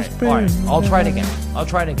right. I'll try it again.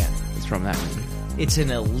 It's from that movie. It's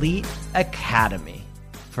an elite academy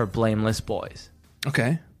for blameless boys,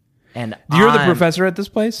 Okay. and You're the I'm- professor at this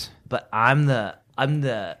place? But I'm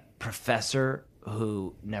the professor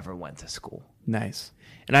who never went to school. Nice.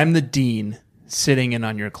 And I'm the dean sitting in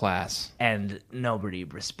on your class. And nobody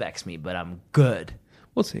respects me, but I'm good.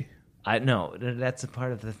 We'll see. I know that's a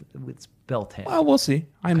part of it's built in. Well, we'll see.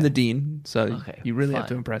 I'm the dean, so Okay, you really have fine.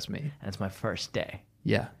 to impress me. And it's my first day,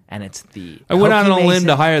 Yeah. and it's the. I went out on Cokie a limb Mason-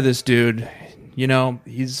 to hire this dude. You know,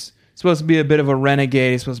 he's supposed to be a bit of a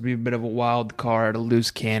renegade. He's supposed to be a bit of a wild card, a loose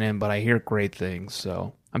cannon, but I hear great things.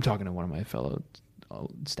 So I'm talking to one of my fellow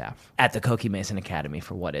staff. at the Cokie Mason Academy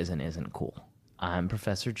for what is and isn't cool. I'm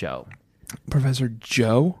Professor Joe. Professor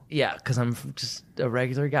Joe? Yeah, because I'm just a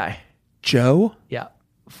regular guy. Joe? Yeah,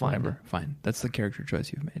 fine. Whatever. Fine. That's the character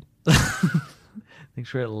choice you've made. Thanks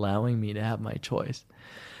for allowing me to have my choice.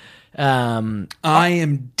 I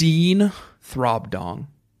am Dean Throbdong.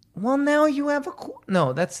 Well, now you have a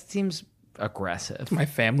no. That seems aggressive. My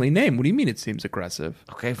family name. What do you mean it seems aggressive?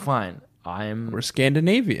 Okay, fine. I'm We're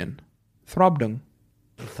Scandinavian. Throbdong.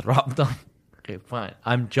 Throbdong. Okay, fine.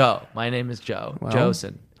 I'm Joe. My name is Joe. Well,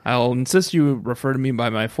 Josen. I'll insist you refer to me by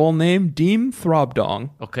my full name, Dean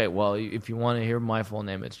Throbdong. Okay, well, if you want to hear my full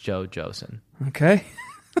name, it's Joe Josen. Okay.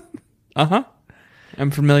 Uh-huh.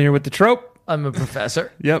 I'm familiar with the trope. I'm a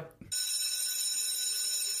professor. Yep.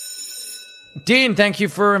 Dean, thank you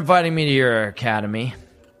for inviting me to your academy.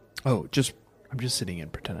 Oh, I'm just sitting in,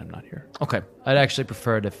 pretend I'm not here. Okay, I'd actually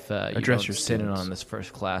prefer it if you Address don't your sit in students. on this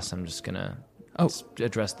first class. I'm just gonna Oh.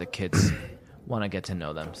 address the kids. Want to get to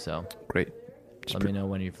know them, so Great. let me know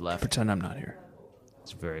when you've left. Pretend I'm not here.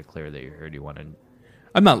 It's very clear that you heard you wanted.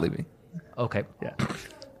 I'm not leaving. Okay. Yeah.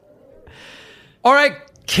 All right,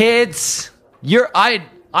 kids.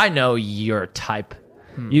 I know your type.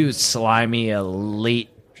 You slimy elite.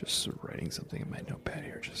 Just writing something in my notepad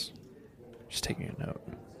here. Just taking a note.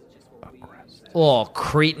 Aggressive. Oh,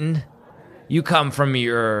 cretin. You come from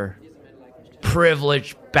your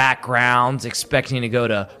privileged backgrounds expecting to go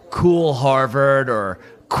to cool Harvard or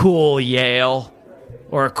cool Yale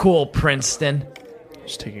or cool Princeton.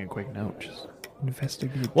 Just taking a quick note. Just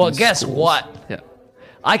investigate. Well, these guess schools. what? Yeah.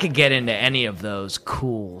 I could get into any of those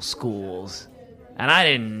cool schools, and I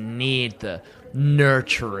didn't need the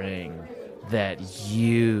nurturing that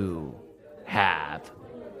you have.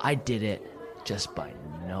 I did it just by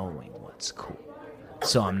knowing what's cool.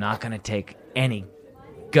 So I'm not going to take any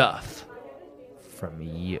guff from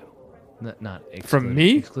you. Not From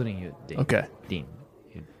me? Excluding you, Dean. Okay. Dean.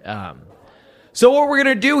 So what we're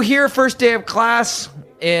going to do here, first day of class,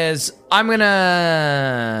 is I'm going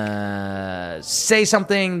to say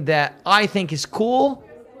something that I think is cool,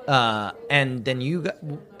 and then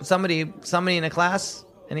somebody in a class,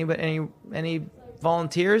 any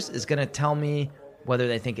volunteers, is going to tell me whether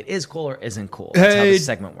they think it is cool or isn't cool. That's how Hey, this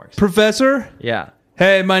segment works. Professor? Yeah.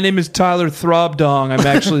 Hey, my name is Tyler Throbdong. I'm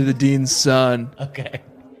actually the dean's son. Okay.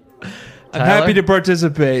 I'm happy to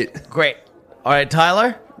participate. Great. All right,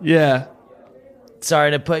 Tyler. Yeah.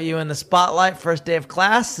 Sorry to put you in the spotlight first day of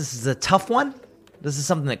class. This is a tough one. This is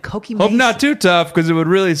something that Koki Hope Mason... not too tough, because it would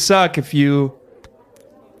really suck if you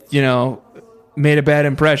made a bad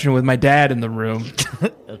impression with my dad in the room.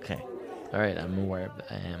 Okay. All right, I am aware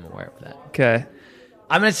of that. Okay.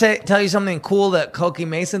 I'm going to tell you something cool that Koki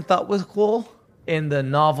Mason thought was cool in the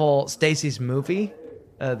novel Stacy's Movie,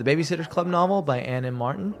 the Babysitter's Club novel by Ann M.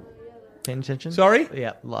 Martin. Paying attention? Sorry?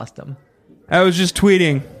 Yeah, lost him. I was just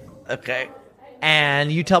tweeting. Okay.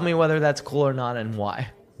 And you tell me whether that's cool or not and why.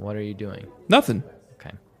 What are you doing? Nothing.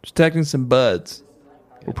 Okay. Just taking some buds.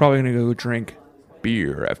 We're probably going to go drink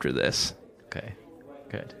beer after this. Okay.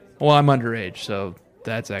 Good. Well, I'm underage, so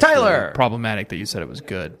that's actually Tyler! problematic that you said it was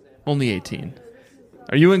good. Only 18.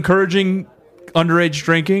 Are you encouraging underage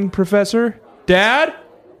drinking, Professor? Dad?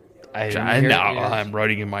 I'm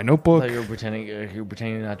writing in my notebook. You're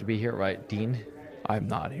pretending not to be here, right, Dean? I'm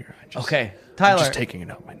not here. Okay, I'm Tyler. just taking it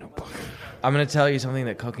out of my notebook. I'm going to tell you something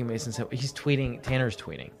that Koki Mason said. He's tweeting. Tanner's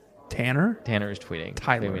tweeting. Tanner? Tanner is tweeting.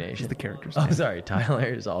 Tyler Baby Nation. is the character's Oh, name. sorry. Tyler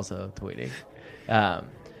is also tweeting.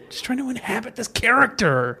 Just trying to inhabit this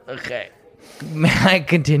character. Okay. May I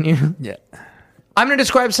continue? Yeah. I'm going to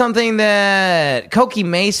describe something that Koki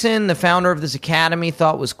Mason, the founder of this academy,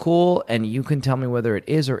 thought was cool, and you can tell me whether it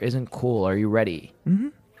is or isn't cool. Are you ready? Mm-hmm.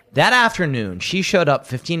 That afternoon, she showed up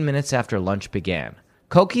 15 minutes after lunch began.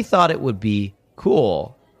 Koki thought it would be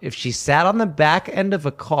cool if she sat on the back end of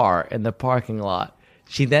a car in the parking lot.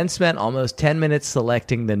 She then spent almost 10 minutes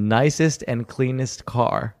selecting the nicest and cleanest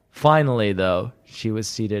car. Finally, though, she was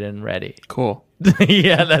seated and ready. Cool.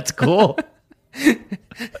 Yeah, that's cool.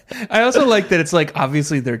 I also like that it's like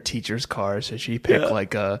obviously their teacher's car, so she picked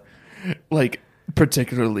like a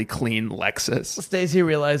particularly clean Lexus. Stacy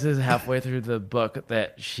realizes halfway through the book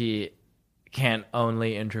that she can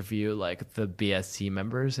only interview like the BSC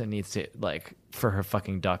members and needs to like for her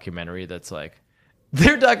fucking documentary that's like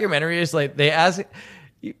their documentary is like they ask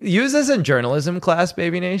use this in journalism class,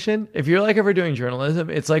 Baby Nation. If you're like ever doing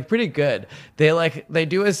journalism, it's like pretty good. They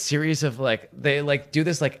do a series of like they like do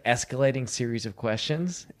this like escalating series of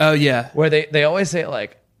questions Oh yeah. where they always say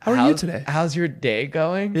like How are you today? How's your day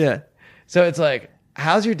going? Yeah. So it's like,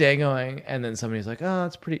 how's your day going? And then somebody's like, oh,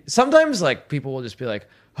 it's pretty. Sometimes like people will just be like,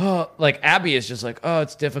 oh, like Abby is just like, oh,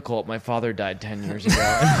 it's difficult. My father died 10 years ago.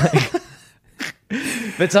 And, like,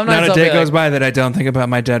 but sometimes Not a day they'll be goes like, by that I don't think about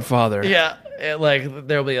my dead father. yeah, like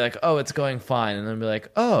they'll be like, oh, it's going fine. And then be like,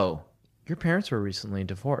 oh, your parents were recently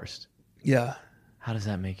divorced. Yeah. How does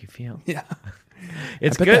that make you feel? Yeah.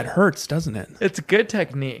 It's I bet good. that hurts, doesn't it? It's a good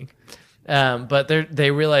technique. But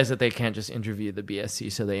they realize that they can't just interview the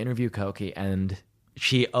BSC, so they interview Koki, and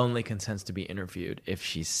she only consents to be interviewed if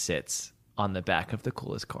she sits on the back of the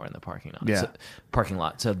coolest car in the parking lot. Yeah.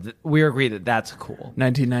 So we agree that that's cool.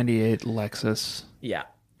 1998 Lexus Yeah.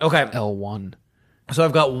 Okay. L1. So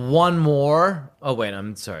I've got one more. Oh, wait,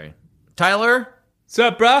 I'm sorry. Tyler,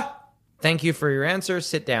 Sup, bruh? thank you for your answer.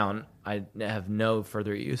 Sit down. I have no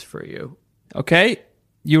further use for you. Okay.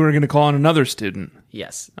 You were going to call on another student.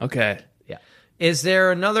 Yes. Okay. Yeah. Is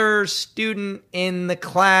there another student in the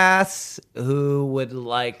class who would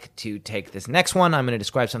like to take this next one? I'm going to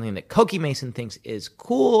describe something that Koki Mason thinks is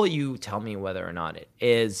cool. You tell me whether or not it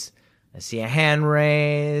is. I see a hand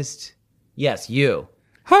raised. Yes, you.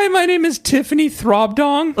 Hi, my name is Tiffany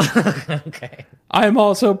Throbdong. Okay. I am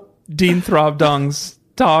also Dean Throbdong's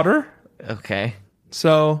daughter. Okay.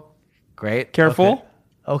 So Great. careful.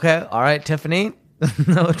 Okay. All right, Tiffany.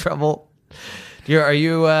 No trouble.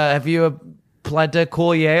 Have you applied to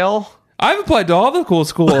cool Yale? I've applied to all the cool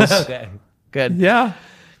schools. Okay. Good. Yeah.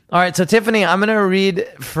 All right, so Tiffany, I'm going to read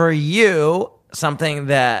for you something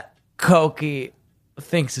that Koki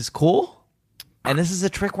thinks is cool. And this is a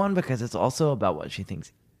trick one because it's also about what she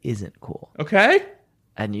thinks isn't cool. Okay.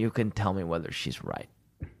 And you can tell me whether she's right.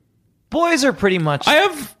 Boys are pretty much... I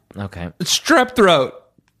have Okay. strep throat,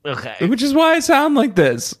 Okay. which is why I sound like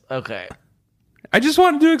this. Okay. I just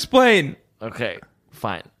wanted to explain. Okay.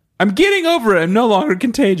 Fine. I'm getting over it. I'm no longer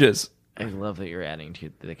contagious. I love that you're adding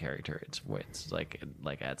to the character. It's like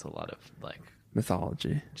it adds a lot of like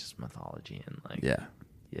Mythology. just mythology and Yeah.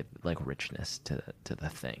 like richness to the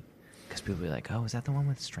thing. Because people be like, oh, is that the one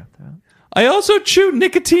with strep throat? I also chew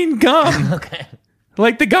nicotine gum, Okay.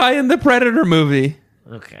 like the guy in the Predator movie.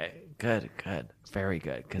 Okay. Good. Very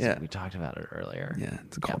good. Because Yeah. we talked about it earlier. Yeah,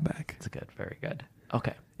 it's a callback. It's good. Very good.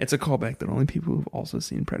 Okay. It's a callback that only people who've also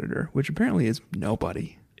seen Predator, which apparently is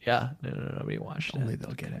nobody. Yeah. No, nobody watched Only it.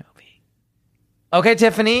 they'll get it. Okay,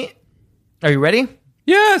 Tiffany. Are you ready?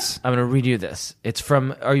 Yes. I'm going to read you this. It's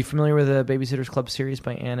from, are you familiar with the Babysitters Club series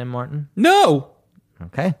by Ann M. Martin? No.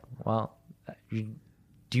 Okay. Well,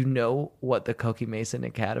 do you know what the Koki Mason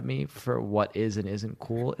Academy for what is and isn't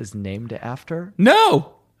cool is named after?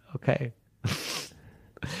 No. Okay.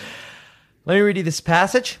 Let me read you this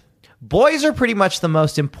passage. Boys are pretty much the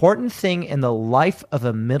most important thing in the life of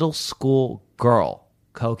a middle school girl,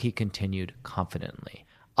 Koki continued confidently.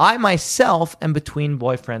 I myself am between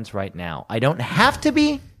boyfriends right now. I don't have to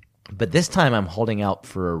be, but this time I'm holding out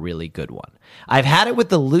for a really good one. I've had it with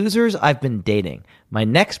the losers I've been dating. My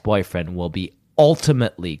next boyfriend will be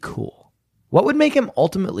ultimately cool. What would make him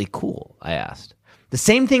ultimately cool? I asked. The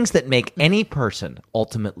same things that make any person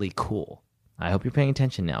ultimately cool. I hope you're paying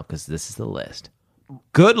attention now because this is the list.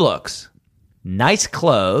 Good looks, nice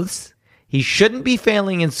clothes. He shouldn't be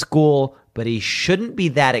failing in school, but he shouldn't be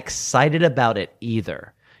that excited about it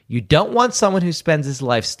either. You don't want someone who spends his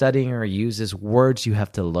life studying or uses words you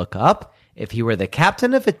have to look up. If he were the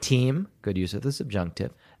captain of a team, good use of the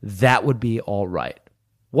subjunctive, that would be all right.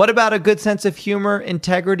 What about a good sense of humor,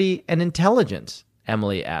 integrity, and intelligence?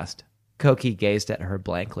 Emily asked. Koki gazed at her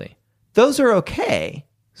blankly. Those are okay.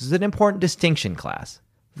 This is an important distinction, class.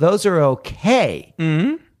 Those are okay,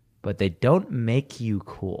 but they don't make you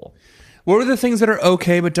cool. What are the things that are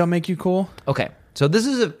okay but don't make you cool? Okay, so this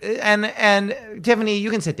is and Tiffany, you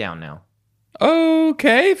can sit down now.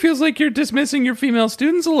 Okay. Feels like you're dismissing your female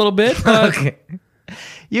students a little bit. But Okay.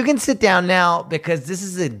 You can sit down now because this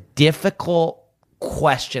is a difficult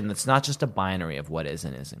question that's not just a binary of what is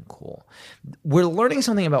and isn't cool. We're learning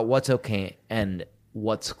something about what's okay and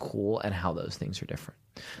what's cool and how those things are different.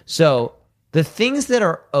 So the things that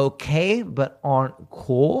are okay but aren't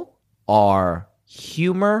cool are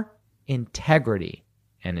humor, integrity,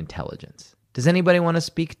 and intelligence. Does anybody want to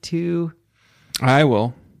speak to? I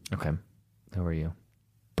will. Okay. Who are you?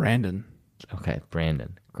 Brandon. Okay,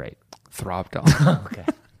 Brandon. Great. Throbdong. Okay.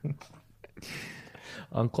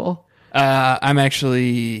 Uncle? I'm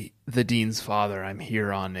actually the dean's father. I'm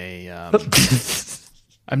here on a.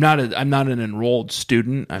 I'm not an enrolled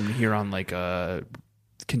student. I'm here on like a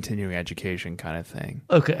continuing education kind of thing,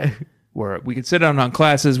 Okay. where we can sit down on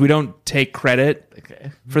classes. We don't take credit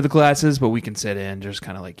Okay. for the classes, but we can sit in, just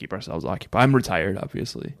kind of like keep ourselves occupied. I'm retired,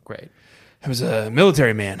 obviously. Great. I was a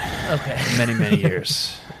military man Okay. many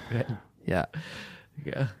years. Good. Yeah,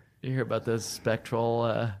 Yeah. You hear about those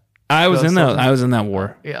spectral I was in something? that. I was in that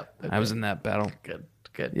war. yeah. I was in that battle. Good.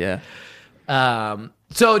 Good. Yeah,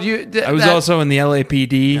 So do you I was also in the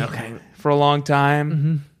LAPD Okay. for a long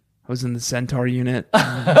time. I was in the Centaur unit.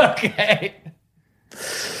 Okay.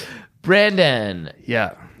 Brandon,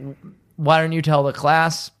 Yeah. why don't you tell the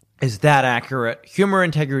class? Is that accurate? Humor,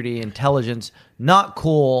 integrity, intelligence, not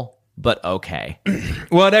cool, but okay.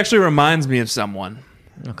 Well, it actually reminds me of someone,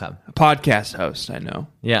 Okay. a podcast host I know.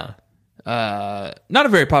 Yeah. Not a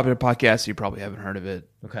very popular podcast. You probably haven't heard of it.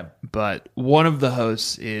 Okay. But one of the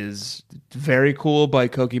hosts is very cool by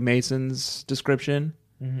Koki Mason's description.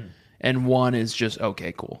 And one is just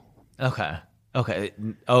okay cool. Okay. Okay.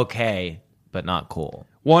 Okay, but not cool.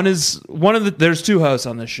 There's two hosts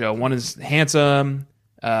on this show. One is handsome,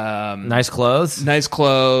 Nice clothes. nice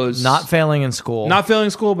clothes, Not failing in school. not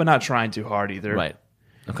failing school, but not trying too hard either. right.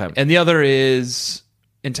 Okay. And the other is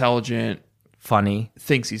intelligent, Funny.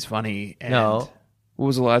 thinks he's funny. And No. what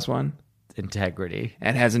was the last one? Integrity.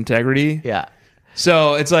 And has integrity. Yeah.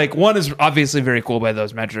 So it's like one is obviously very cool by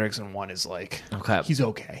those metrics, and one is like, Okay. he's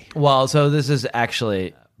okay. Well, so this is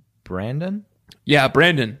actually Brandon? Yeah,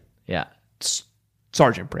 Brandon. Yeah.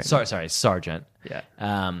 Sergeant Brandon. Sorry, Sergeant. Yeah.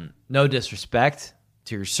 No disrespect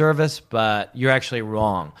to your service, but you're actually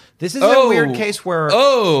wrong. This is Oh. a weird case where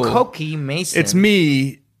Oh. Koki Mason. It's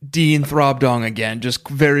me, Dean Throbdong again, just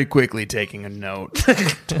very quickly taking a note.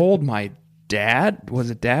 Told my dad, was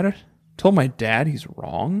it dad? Told my dad he's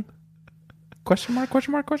wrong? Question mark,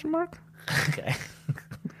 question mark, question mark? Okay.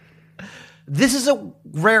 This is a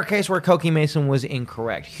rare case where Koki Mason was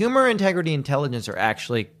incorrect. Humor, integrity, intelligence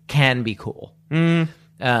can be cool,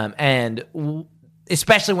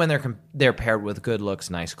 especially when they're paired with good looks,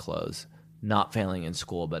 nice clothes, not failing in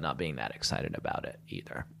school, but not being that excited about it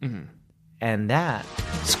either. Mm-hmm. And that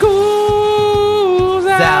School's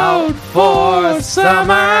out for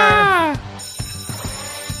summer.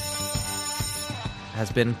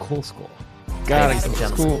 has been Cool School. Gotta Ladies go and to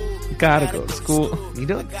gentlemen. school. Gotta go to school. You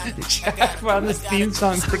doing? Jack found this theme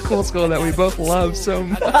song for Cool School that we both love so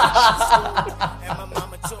much.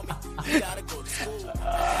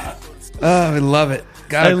 Oh, we love it.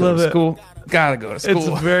 Gotta I go love to it. school. Gotta go to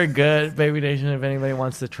school. It's very good, Baby Nation. If anybody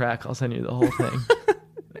wants the track, I'll send you the whole thing.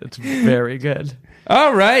 It's very good.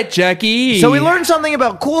 All right, Jackie. So we learned something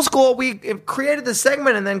about Cool School. We created the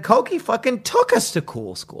segment, and then Koki fucking took us to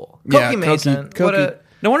Cool School. Koki Mason. Koki.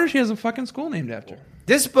 No wonder she has a fucking school named after her.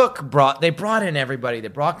 This book brought in everybody. They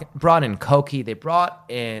brought in Koki. They brought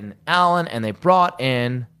in Alan, and they brought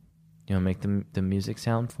in. You want to make the music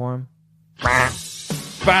sound for him?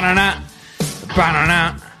 Ba-na-na.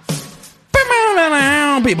 Ba-na-na.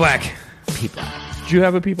 Ba-na-na. Pete Black. Pete Black. Do you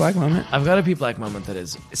have a Pete Black moment? I've got a Pete Black moment that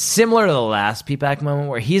is similar to the last Pete Black moment,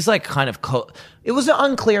 where he's like kind of it was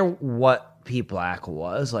unclear what Pete Black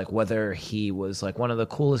was, like whether he was like one of the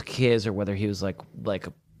coolest kids or whether he was like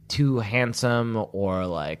too handsome or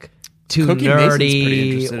like too Koki Mason's pretty nerdy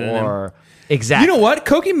interested in him. or exactly. You know what?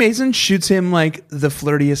 Koki Mason shoots him like the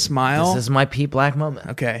flirtiest smile. This is my Pete Black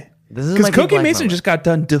moment. Okay. This is because my Pete Koki Black Mason moment. just got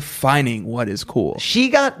done defining what is cool. She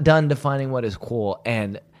got done defining what is cool,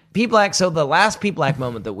 and Pete Black. So the last Pete Black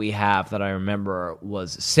moment that we have that I remember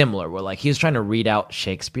was similar, where like he was trying to read out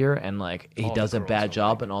Shakespeare, and like he does a bad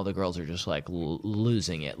job, and all the girls are just like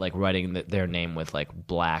losing it, like writing their name with like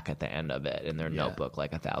black at the end of it in their notebook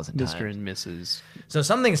like 1,000 times. Mr. and Mrs. So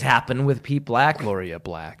something's happened with Pete Black Gloria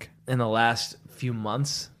Black. in the last few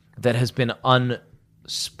months that has been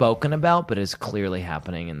unspoken about, but is clearly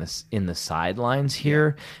happening in the sidelines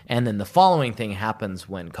here. And then the following thing happens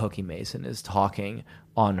when Koki Mason is talking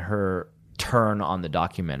on her turn on the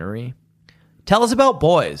documentary. Tell us about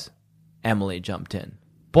boys. Emily jumped in.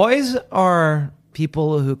 Boys are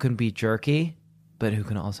people who can be jerky, but who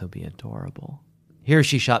can also be adorable. Here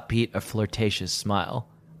she shot Pete a flirtatious smile.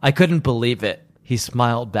 I couldn't believe it. He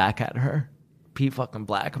smiled back at her. Pete fucking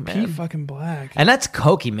Black, man. Pete fucking Black. And that's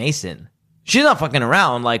Koki Mason. She's not fucking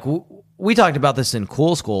around. Like, we talked about this in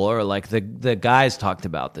Cool School, or like the guys talked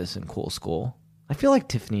about this in Cool School. I feel like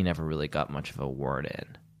Tiffany never really got much of a word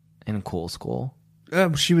in Cool School.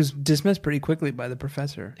 She was dismissed pretty quickly by the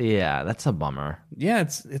professor. Yeah, that's a bummer. Yeah,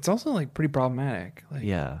 it's also like pretty problematic. Like,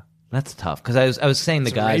 Yeah, that's tough. Because I was saying the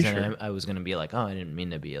It's guys, erasure. and I was going to be like, oh, I didn't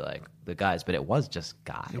mean to be like the guys, but it was just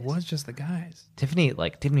guys. it was just the guys. Tiffany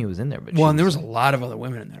was in there, but Well, she and there was a lot of other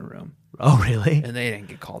women in that room, oh, really? and they didn't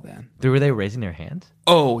get called in. Were they raising their hands?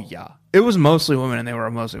 Oh, yeah. It was mostly women, and they were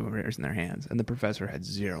mostly women raising their hands, and the professor had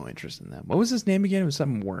zero interest in them. What was his name again? It was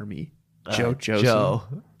something wormy.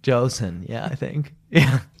 Josen, yeah, I think.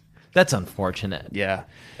 Yeah, that's unfortunate. Yeah.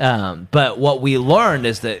 But what we learned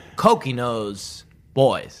is that Koki knows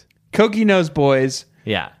boys. Koki knows boys.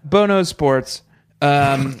 Yeah. Bo knows sports.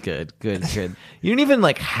 Good. You didn't even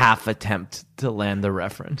like half attempt to land the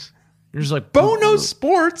reference. You're just like, Bo knows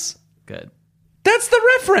sports. Good. That's the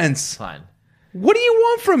reference. Fine. What do you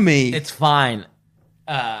want from me? It's fine.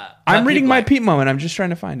 I'm reading my Pete moment. I'm just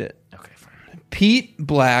trying to find it. Okay, fine. Pete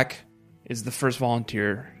Black is the first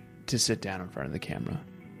volunteer to sit down in front of the camera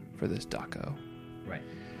for this doco. Right.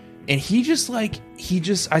 And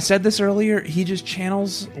I said this earlier, he just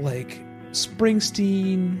channels like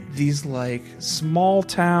Springsteen, these like small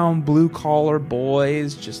town blue collar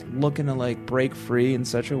boys just looking to like break free in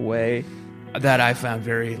such a way that I found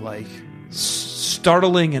very like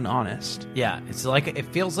startling and honest. Yeah, it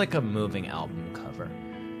feels like a moving album cover.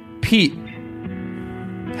 Pete,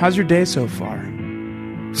 how's your day so far?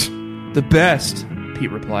 The best,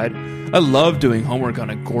 Pete replied. I love doing homework on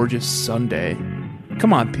a gorgeous Sunday.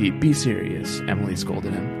 Come on, Pete, be serious, Emily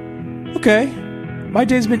scolded him. Okay, my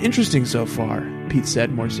day's been interesting so far, Pete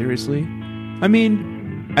said more seriously. I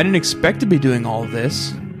mean, I didn't expect to be doing all of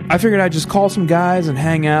this. I figured I'd just call some guys and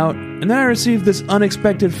hang out, and then I received this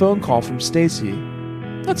unexpected phone call from Stacy.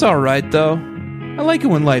 That's all right, though. I like it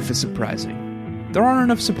when life is surprising. There aren't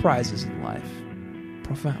enough surprises in life.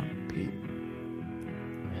 Profound, Pete.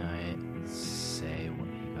 May I say what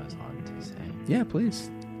he goes on to say? Yeah,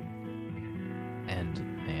 please.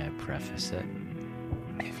 And may I preface it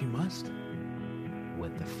If you must.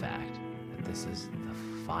 with the fact that this is the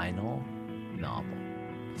final novel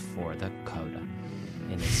for the Coda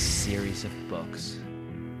in a series of books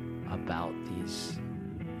about these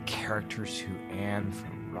characters who Anne, for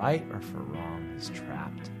right or for wrong, is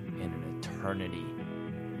trapped in an eternity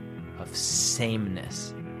of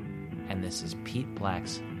sameness. And this is Pete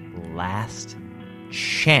Black's last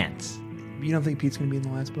chance You don't think Pete's going to be in the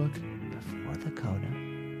last book? before the Coda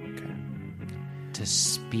Okay. to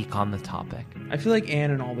speak on the topic. I feel like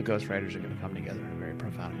Anne and all the ghostwriters are going to come together in a very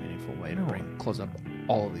profound and meaningful way to close up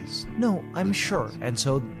all of these. No, I'm sure. And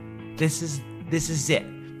so this is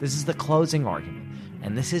it. This is the closing argument.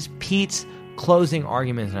 And this is Pete's closing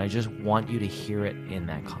argument, and I just want you to hear it in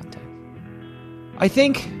that context. I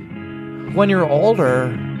think when you're older,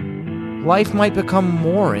 life might become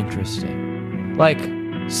more interesting. Like,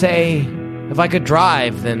 say, if I could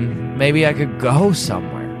drive, then maybe I could go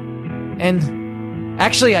somewhere. And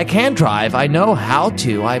actually, I can drive. I know how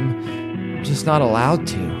to. I'm just not allowed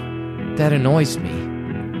to. That annoys me.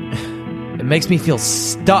 It makes me feel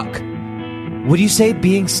stuck. Would you say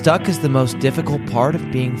being stuck is the most difficult part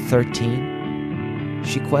of being 13?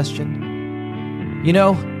 She questioned. You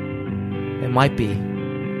know, it might be.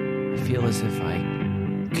 I feel as if I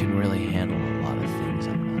can really handle a lot of things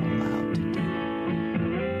I'm not allowed to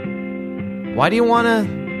do. Why do you want to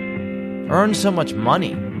earn so much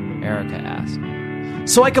money? Erica asked.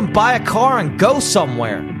 So I can buy a car and go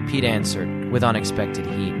somewhere, Pete answered with unexpected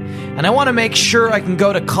heat. And I want to make sure I can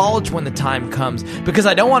go to college when the time comes, because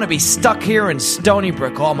I don't want to be stuck here in Stony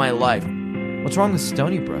Brook all my life. What's wrong with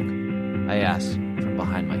Stony Brook? I asked from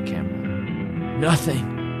behind my camera. Nothing.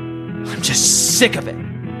 I'm just sick of it,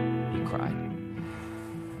 he cried.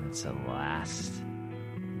 That's the last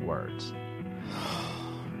words.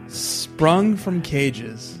 Sprung from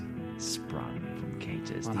cages Sprung from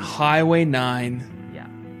cages. on Highway 9, Yeah.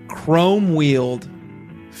 chrome wheeled,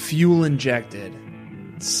 fuel injected,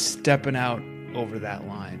 stepping out over that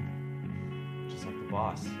line. Just like the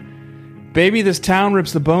boss. Baby, this town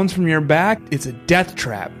rips the bones from your back. It's a death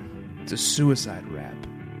trap. It's a suicide rap.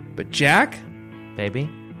 But Jack, Baby?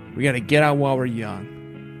 we gotta get out while we're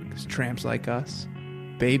young. Because tramps like us,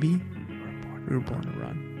 baby, we were born to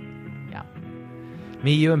run. Yeah.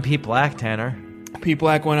 Me, you, and Pete Black, Tanner. Pete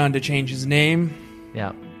Black went on to change his name,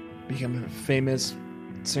 Yeah. become a famous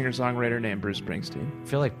singer-songwriter named Bruce Springsteen. I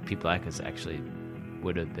feel like Pete Black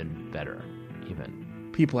would have been better, even.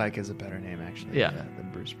 Pete Black is a better name, actually, Yeah. than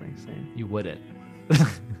Bruce Springsteen. You wouldn't.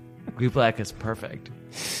 Pete Black is perfect.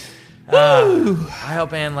 I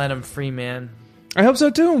hope Anne let him free, man. I hope so,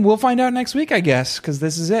 too, and we'll find out next week, I guess, because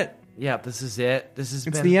this is it. Yeah, this is it. This has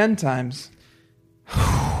It's been the end times.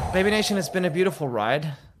 Baby Nation. It's been a beautiful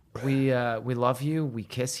ride. We love you. We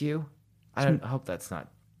kiss you. I hope that's not.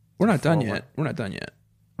 We're not done forward. yet. We're not done yet.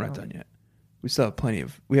 We still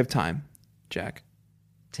have we have time, Jack.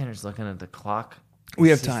 Tanner's looking at the clock. We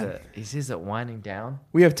have He time. sees it winding down.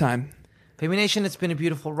 We have time. Baby Nation, it's been a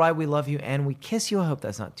beautiful ride. We love you and we kiss you. I hope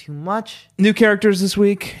that's not too much. New characters this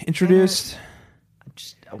week introduced.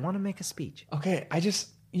 I want to make a speech. Okay,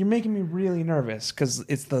 you're making me really nervous because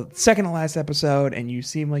it's the second to last episode and you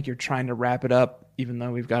seem like you're trying to wrap it up even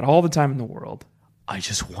though we've got all the time in the world. I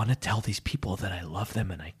just want to tell these people that I love them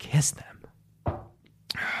and I kiss them.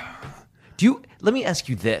 Let me ask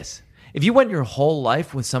you this. If you went your whole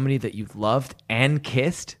life with somebody that you loved and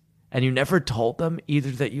kissed, and you never told them either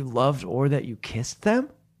that you loved or that you kissed them,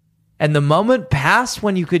 and the moment passed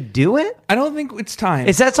when you could do it, I don't think it's time.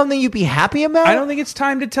 is that something you'd be happy about? I don't think it's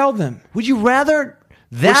time to tell them. Would you rather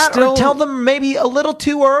that still- or tell them maybe a little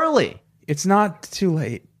too early? It's not too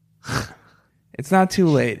late. It's not too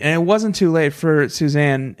late. And it wasn't too late for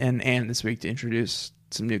Suzanne and Anne this week to introduce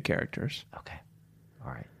some new characters. Okay.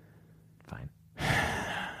 All right. Fine.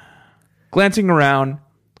 Glancing around,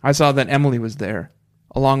 I saw that Emily was there,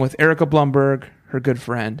 along with Erica Blumberg, her good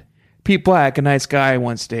friend. Pete Black, a nice guy,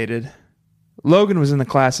 once dated. Logan was in the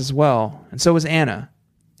class as well, and so was Anna,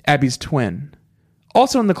 Abby's twin.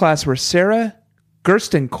 Also in the class were Sarah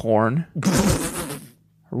Gerstenkorn,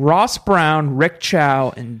 Ross Brown, Rick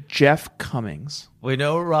Chow, and Jeff Cummings. We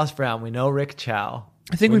know Ross Brown. We know Rick Chow.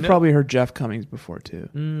 I think we've probably heard Jeff Cummings before,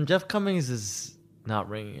 too. Jeff Cummings is not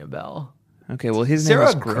ringing a bell. Okay, well, his Sarah name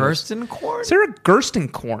is gross. Gerstenkorn? Sarah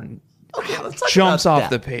Gerstenkorn Okay, let's talk jumps about off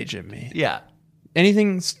that. the page at me. Yeah.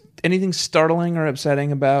 Anything startling or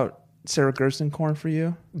upsetting about Sarah Gerstenkorn for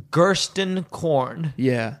you? Gerstenkorn.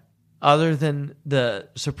 Yeah. Other than the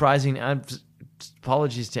surprising,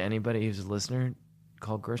 apologies to anybody who's a listener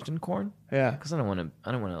called Gerstenkorn, Yeah. because I don't want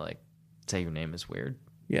to like say your name is weird,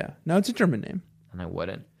 Yeah. No, it's a German name. and I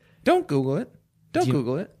wouldn't. Don't Google it.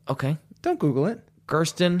 Google it. Okay, Don't Google it.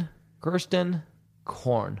 Gerstenkorn.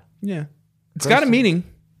 Yeah. It's got a meaning.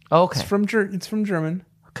 Oh, okay, It's from German.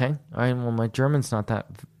 okay. All right. Well, my German's not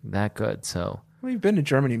that good, so We've been to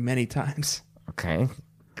Germany many times. okay,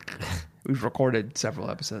 We've recorded several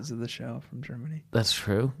episodes of the show from Germany. that's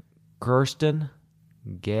true. Gersten,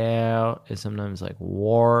 Ger is sometimes like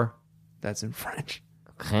war. That's in French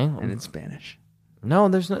Okay, and in Spanish. no,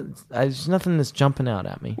 there's nothing that's jumping out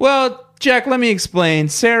at me. Well, Jack, let me explain.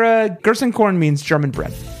 Sarah Gerstenkorn means German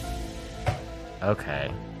bread.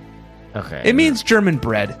 Okay. It means German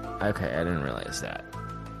bread. Okay, I didn't realize that.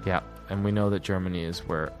 Yeah, and we know that Germany is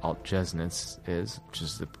where Altjesnitz is, which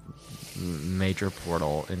is the major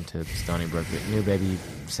portal into Stony Brook. New baby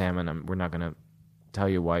salmon. We're not going to tell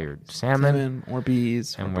you why you're salmon, Or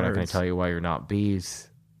bees. and or we're not going birds. to tell you why you're not bees.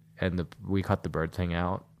 And we cut the bird thing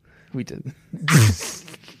out. We did.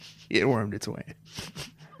 It wormed its way.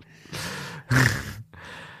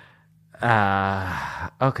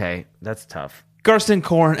 Okay, that's tough.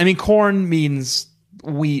 Gerstenkorn. I mean, corn means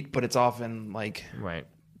wheat, but it's often like Right.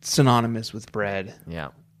 synonymous with bread. Yeah.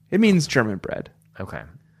 It means German bread. Okay.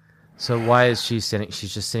 So why is she sitting?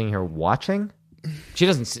 She's just sitting here watching. She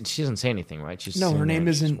doesn't say anything, right? She's No, sitting her there name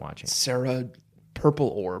and she's isn't watching. Sarah Purple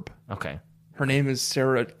Orb. Okay. Her name is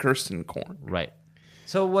Sarah Gerstenkorn. Right.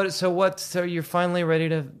 So you're finally ready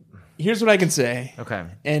to? Here's what I can say. Okay.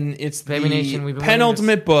 And it's Baby the Nation, we've been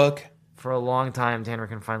penultimate book. For a long time, Tanner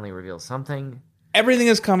can finally reveal something. Everything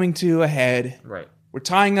is coming to a head. Right. We're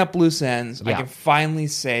tying up loose ends. I Yeah. can finally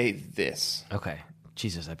say this. Okay.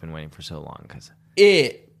 Jesus, I've been waiting for so long.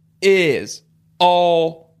 It is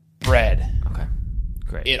all bread. Okay.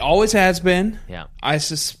 Great. It always has been. Yeah. I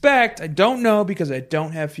suspect, I don't know because I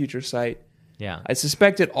don't have future sight. Yeah. I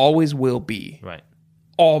suspect it always will be Right.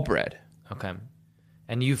 all bread. Okay.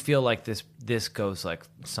 And you feel like this goes like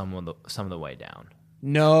some of the way down.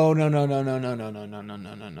 No.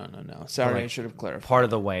 Sorry, Like, I should have clarified. Part of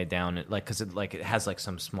the way down, because it has like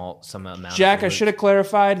some amount. Jack, I should have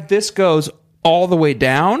clarified. This goes all the way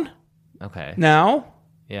down. Okay. Now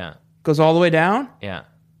Yeah. goes all the way down. Yeah.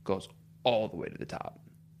 Goes all the way to the top.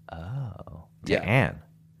 Oh. To Yeah. Anne.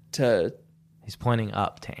 To He's pointing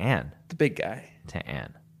up to Anne. the big guy. To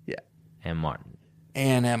Anne. Yeah. And Martin.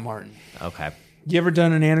 Ann M. Martin. Okay. You ever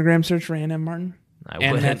done an anagram search for Ann M. Martin? I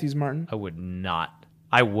Ann wouldn't. Matthews Martin? I would not.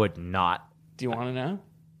 I would not. Do you want to know?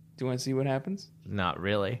 Do you want to see what happens? Not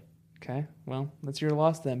really. Okay. Well, that's your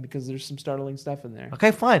loss then because there's some startling stuff in there.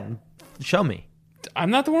 Okay, fine. Show me.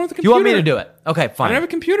 I'm not the one with the You computer. want me to do it? Okay, I fine. don't have a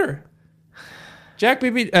computer. Jack,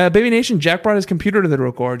 Baby Nation, Jack brought his computer to the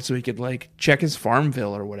record so he could like check his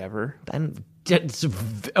Farmville or whatever. It's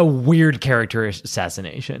a weird character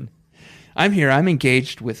assassination. I'm here. I'm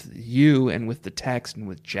engaged with you and with the text and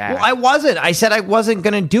with Jack. Well, I wasn't. I said I wasn't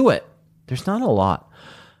going to do it. There's not a lot.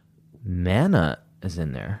 Mana is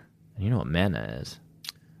in there. You know what mana is.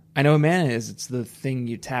 I know what mana is. It's the thing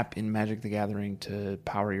you tap in Magic the Gathering to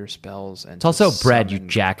power your spells. And It's also bread, you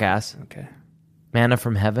jackass. Okay. Mana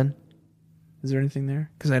from heaven. Is there anything there?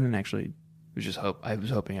 Because I didn't actually. I was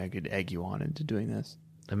hoping I could egg you on into doing this.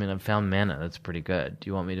 I mean, I've found mana. That's pretty good. Do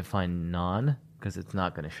you want me to find non? Because it's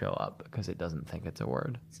not going to show up because it doesn't think it's a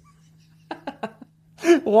word.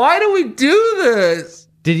 Why do we do this?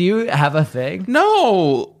 Did you have a thing?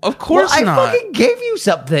 No, of course I not. fucking gave you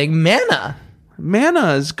something. Mana.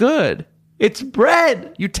 Mana is good. It's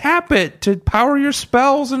bread. You tap it to power your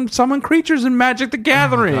spells and summon creatures in Magic the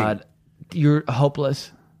Gathering. God, you're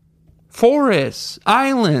hopeless. Forests,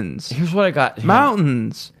 islands, Here's what I got. Here.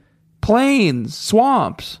 mountains, plains,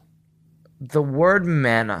 swamps. The word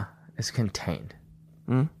mana is contained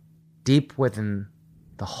deep within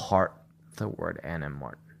the heart of the word Ann M.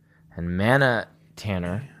 Martin. And mana,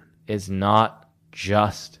 Tanner, is not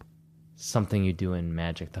just something you do in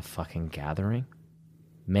Magic the fucking Gathering.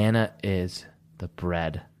 Mana is the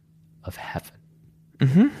bread of heaven.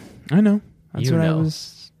 I know. That's You what know. I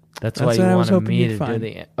was. That's That's why what I you was wanted hoping me you'd to do find.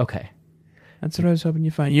 the... Okay. That's what I was hoping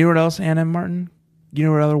you'd find. You know what else Ann M. Martin? You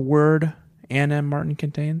know what other word Ann M. Martin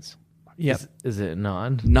contains? Yep. Is it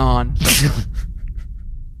non? Non.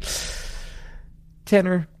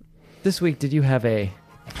 Tanner, this week did you have a...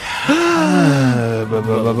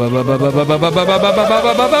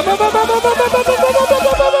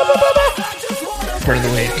 Turn the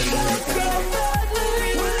weight.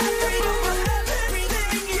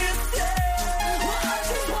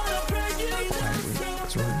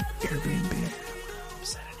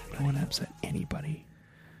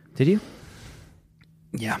 Did you?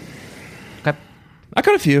 Yeah. Okay. I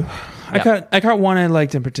caught a few. Yeah. I caught one I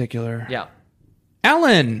liked in particular. Yeah.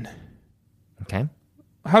 Alan, Okay.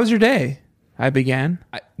 how was your day? I began.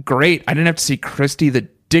 Great. I didn't have to see Christy, the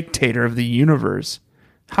dictator of the universe.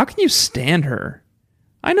 How can you stand her?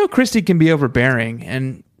 I know Christy can be overbearing,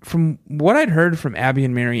 and from what I'd heard from Abby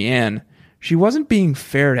and Mary Ann, she wasn't being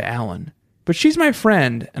fair to Alan. But she's my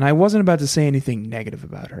friend, and I wasn't about to say anything negative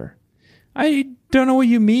about her. I don't know what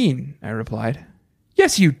you mean, I replied.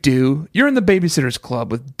 Yes, you do. You're in the Babysitters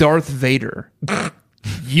Club with Darth Vader.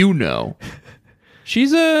 You know.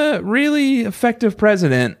 She's a really effective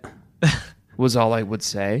president, was all I would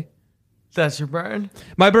say. That's your burn?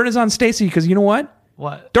 My burn is on Stacy because you know what?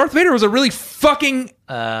 What? Darth Vader was a really fucking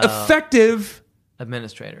effective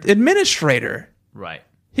administrator. Right.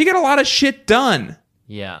 He got a lot of shit done.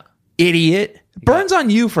 Yeah. Idiot. Burns on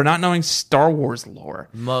you for not knowing Star Wars lore.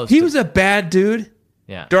 He was a bad dude.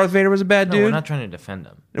 Yeah. Darth Vader was a bad dude. We're not trying to defend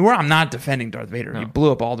him. I'm not defending Darth Vader. He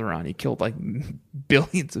blew up Alderaan. He killed like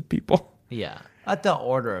billions of people. Yeah. At the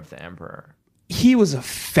order of the Emperor. He was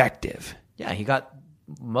effective. Yeah, he got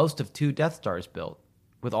most of 2 Death Stars built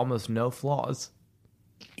with almost no flaws.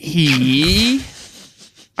 Are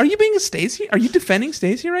you being a Stacy? Are you defending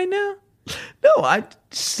Stacy right now? No, I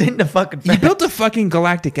just in the fucking He built a fucking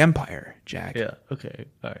galactic empire, Jack. Yeah, okay.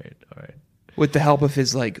 All right. With the help of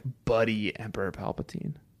his like buddy Emperor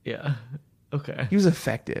Palpatine. Yeah. Okay. He was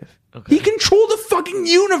effective. Okay. He controlled the fucking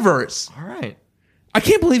universe. All right. I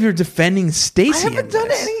can't believe you're defending Stacy. I haven't done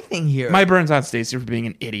anything here. My burn's on Stacy for being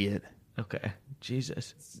an idiot. Okay.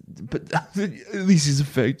 Jesus. But at least he's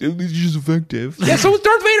effective. At least he's effective. Yeah, so was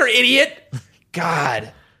Darth Vader, idiot. God.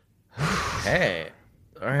 Hey.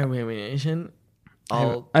 All right, Whammy Nation.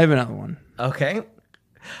 I have another one. Okay.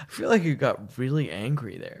 I feel like you got really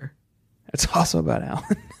angry there. It's also about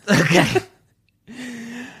Alan. Okay.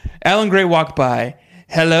 Alan Gray walked by.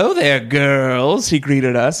 Hello there, girls, he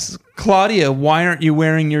greeted us. Claudia, why aren't you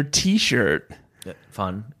wearing your t-shirt?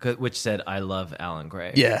 Fun. Which said, I love Alan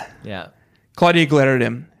Gray. Yeah. Yeah. Claudia glared at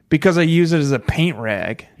him. Because I use it as a paint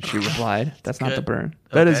rag, she replied. That's not the burn.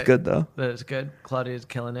 That is good, though. That is good. Claudia's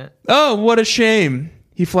killing it. Oh, what a shame.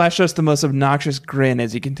 He flashed us the most obnoxious grin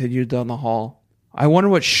as he continued down the hall. I wonder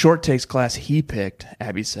what short takes class he picked,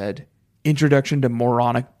 Abby said. Introduction to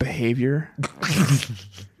moronic behavior.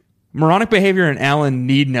 Moronic behavior and Alan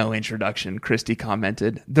need no introduction, Christy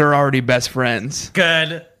commented. They're already best friends.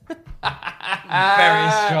 Good.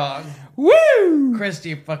 Very strong. Woo!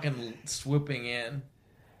 Christy fucking swooping in,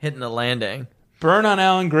 hitting the landing. Burn on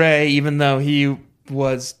Alan Gray, even though he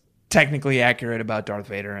was technically accurate about Darth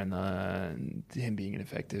Vader and him being an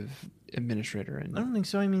effective administrator. And I don't think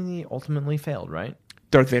so. I mean, he ultimately failed, right?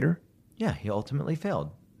 Darth Vader? Yeah, he ultimately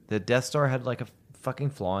failed. The Death Star had like a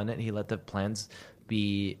fucking flaw in it. He let the plans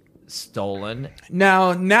be stolen.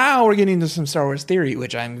 Now we're getting into some Star Wars theory,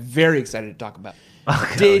 which I'm very excited to talk about.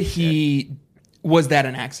 Was that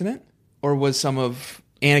an accident? Or was some of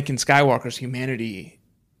Anakin Skywalker's humanity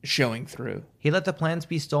showing through? He let the plans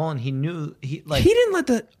be stolen. He knew he didn't let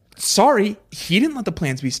the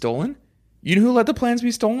plans be stolen. You know who let the plans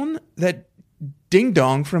be stolen? That ding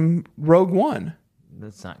dong from Rogue One.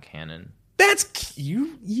 That's not canon. That's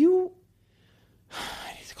you.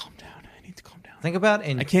 I need to calm down. Think about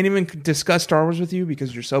I can't even discuss Star Wars with you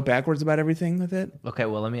because you're so backwards about everything with it. Okay,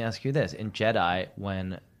 well, let me ask you this: in Jedi,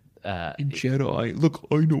 when in Jedi, look,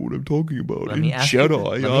 I know what I'm talking about. Let In me ask you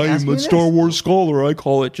Jedi, this. I'm a Star Wars scholar. I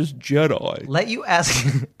call it just Jedi.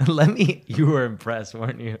 You were impressed,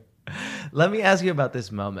 weren't you? Let me ask you about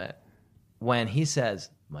this moment when he says,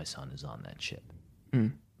 "My son is on that ship.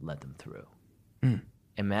 Let them through."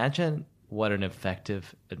 Imagine what an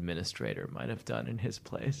effective administrator might have done in his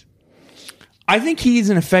place. I think he's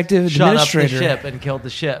an effective administrator. Shut up the ship and killed the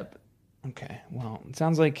ship. Okay, well, it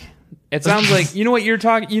sounds like you know what you're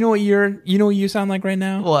talking. You know what you sound like right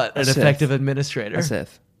now. What? An Sith. effective administrator. A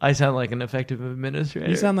Sith. I sound like an effective administrator.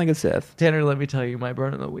 You sound like a Sith. Tanner, let me tell you my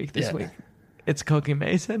burn of the week this week. It's Cookie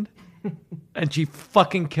Mason, and she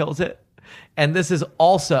fucking kills it. And this is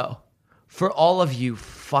also for all of you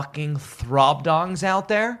fucking throbdongs out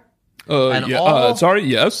there.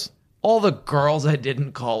 Yes. All the girls I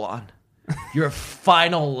didn't call on. Your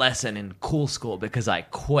final lesson in cool school because I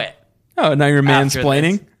quit. Oh, now you're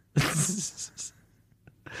mansplaining?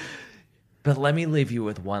 But let me leave you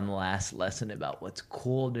with one last lesson about what's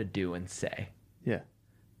cool to do and say. Yeah.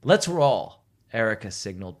 Let's roll, Erica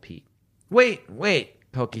signaled Pete. Wait,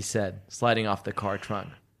 Pokey said, sliding off the car trunk.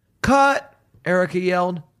 Cut, Erica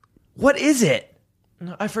yelled. What is it?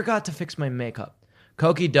 I forgot to fix my makeup.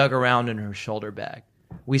 Koki dug around in her shoulder bag.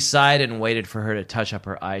 We sighed and waited for her to touch up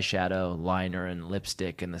her eyeshadow, liner, and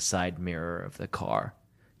lipstick in the side mirror of the car.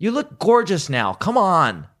 You look gorgeous now. Come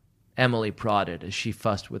on, Emily prodded as she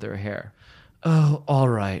fussed with her hair. Oh, all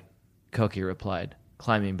right, Koki replied,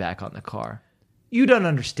 climbing back on the car. You don't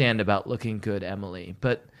understand about looking good, Emily,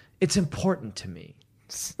 but it's important to me.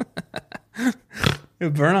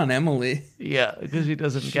 Burn on Emily. Yeah, because she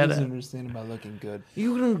doesn't She get doesn't it. understand about looking good.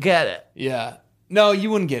 You don't get it. Yeah. No, you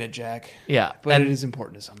wouldn't get it, Jack. Yeah, But it is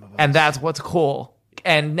important to some of us. and that's what's cool.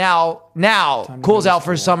 And now, to Cool's go to out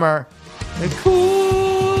for school. summer. It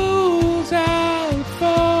cools out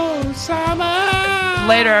for summer.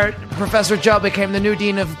 Later, Professor Joe became the new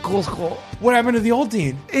dean of Cool School. What happened to the old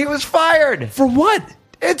dean? He was fired. For what?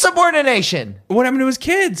 Insubordination. What happened to his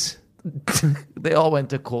kids? They all went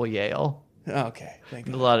to Cool Yale. Okay, thank A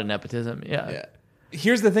you. lot of nepotism. Yeah. Yeah.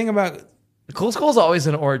 Here's the thing about Cool School's always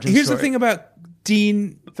an origin Here's story. the thing about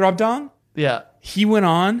Dean Throbdong. Yeah. He went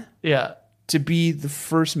on Yeah. to be the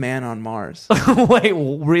first man on Mars. Wait,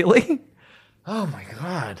 really? Oh my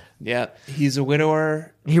God. Yeah, he's a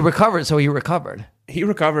widower. He recovered. So he recovered. He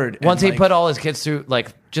recovered and, Once he like, put all his kids through,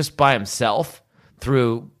 like, just by himself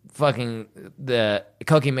through fucking the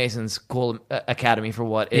Koki Mason's Cool Academy for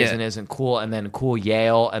what is Yeah. and isn't cool, and then Cool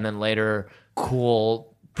Yale, and then later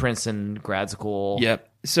Cool Princeton grad school. Yep.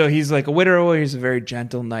 So he's like a widower. He's a very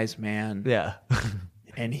gentle, nice man. Yeah.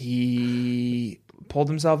 And he pulled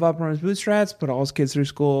himself up from his bootstraps, put all his kids through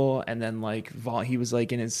school, and then like he was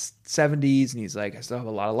like in his 70s, and he's like, I still have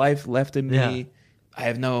a lot of life left in me. Yeah. I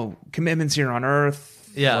have no commitments here on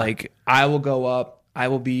Earth. Yeah. Like I will go up. I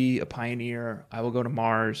will be a pioneer. I will go to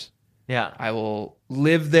Mars. Yeah. I will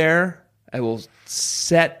live there. I will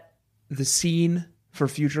set the scene for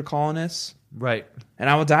future colonists, Right. and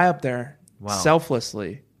I will die up there Wow.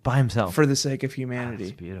 selflessly By himself. for the sake of It's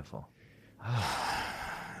humanity. beautiful.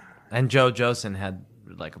 And Joe Josen had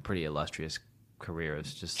like a pretty illustrious career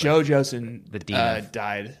as just like, Joe Josen the dean of-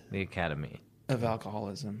 died the academy of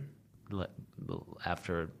alcoholism. le-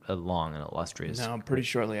 after a long and illustrious. No, pretty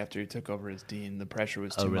shortly after he took over as dean, the pressure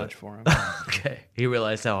was too really? much for him. Okay. He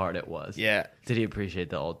realized how hard it was. Yeah. Did he appreciate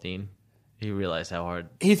the old dean? He realized how hard.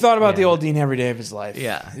 He thought about the Yeah. old dean every day of his life.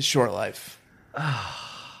 Yeah. His short life.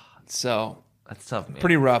 So, That's tough, man.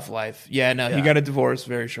 pretty rough life. Yeah, no, he Yeah. got a divorce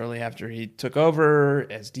very shortly after he took over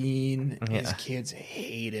as dean. His Yeah. kids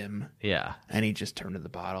hate him, Yeah. and he just turned to the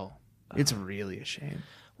bottle. It's really a shame.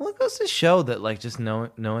 Well, it goes to show that like just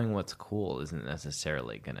knowing what's cool isn't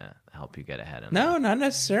necessarily gonna help you get ahead in No, life. not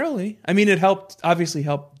necessarily. I mean, it obviously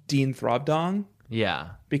helped Dean Throbdong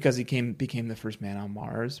Yeah. because he became the first man on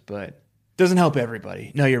Mars, but doesn't help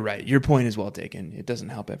everybody. No, you're right. Your point is well taken. It doesn't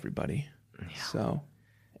help everybody. So,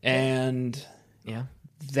 and Yeah.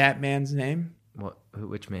 that man's name What?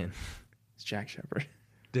 Which man? is Jack Shepard.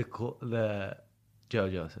 The Joe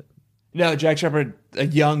Joseph. No, Jack Shepard, a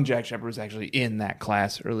young Jack Shepard, was actually in that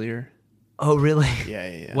class earlier. Oh, really?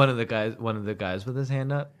 Yeah. One of the guys with his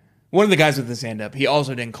hand up. One of the guys with his hand up. He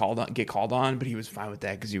also didn't get called on, but he was fine with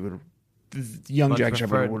that because young Much Jack preferred.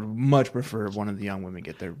 Shepard would much prefer one of the young women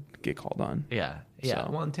get called on. Yeah. Yeah.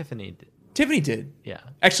 So- Well, and Tiffany. Tiffany did. Yeah.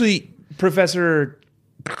 Actually, Professor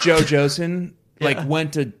Joe Josen Yeah.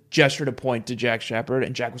 went to gesture to point to Jack Shepard,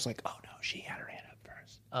 and Jack was like, "Oh no, she had her hand up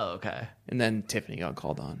first." Oh, okay. And then Tiffany got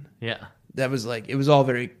called on. Yeah. That was like it was all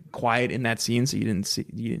very quiet in that scene, so you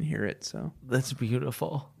didn't hear it. So That's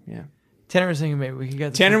beautiful. yeah, Tanner was thinking maybe we could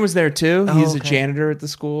get Tanner was there too. Oh, He's a okay. janitor at the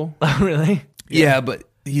school. Oh, really? Yeah, but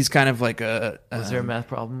he's kind of like a. Was there a math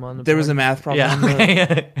problem on the There was a board? math problem Yeah. on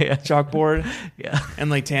the yeah. chalkboard. Yeah. And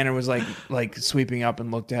like Tanner was like sweeping up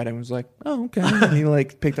and looked at it and was like, "Oh, okay." And he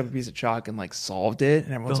like picked up a piece of chalk and like solved it,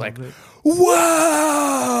 and everyone's like,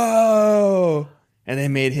 "Whoa!" And they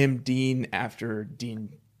made him dean after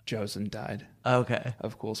Dean Josen died Okay.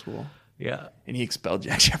 of Cool School, Yeah. and he expelled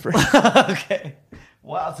Jack Shepard. Okay.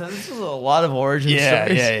 Wow. So this is a lot of origin yeah.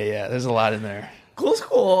 stories. There's a lot in there. Cool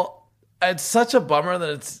School. It's such a bummer that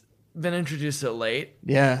it's been introduced so late.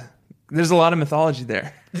 Yeah, there's a lot of mythology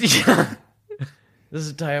there. Yeah. Does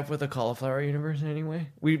it tie up with the cauliflower universe in any way?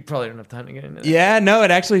 We probably don't have time to get into that. Yeah, no,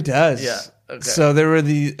 it actually does. Yeah, okay. So there were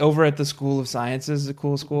over at the School of Sciences, the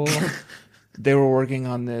Cool School. They were working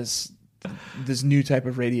on this new type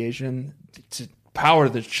of radiation to power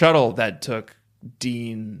the shuttle that took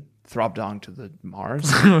Dean Throbdong to the Mars.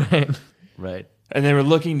 Right. Right. And they were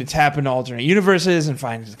looking to tap into alternate universes and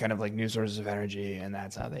find kind of like new sources of energy, and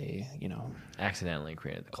that's how they, Accidentally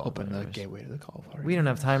created the cauliflower opened the universe. gateway to the cauliflower. We don't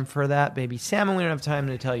have time for that, baby salmon. We don't have time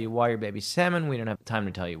to tell you why you're baby salmon. We don't have time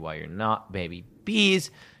to tell you why you're not baby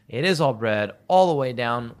bees. It is all bred all the way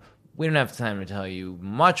down We don't have time to tell you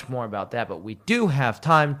much more about that, but we do have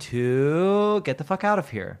time to get the fuck out of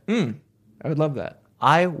here. I would love that.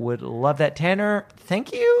 I would love that. Tanner,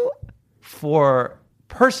 thank you for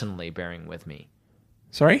personally bearing with me.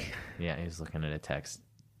 Sorry? Yeah, he was looking at a text.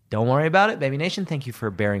 Don't worry about it. Baby Nation, thank you for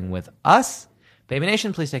bearing with us. Baby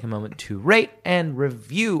Nation, please take a moment to rate and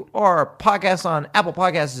review our podcast on Apple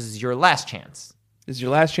Podcasts. This is your last chance. This is your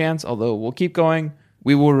last chance, although we'll keep going.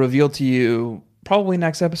 We will reveal to you probably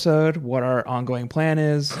next episode what our ongoing plan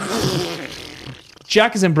is.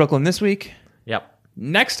 Jack is in Brooklyn this week. Yep.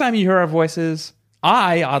 Next time you hear our voices,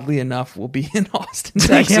 I, oddly enough, will be in Austin,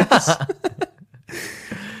 Texas.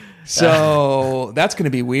 So that's going to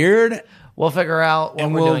be weird. We'll figure out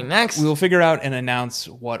what we're doing next. We'll figure out and announce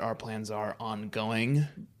what our plans are ongoing.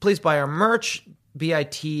 Please buy our merch,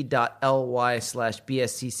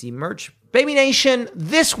 bit.ly/BSCC merch. Baby Nation,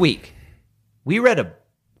 this week, we read a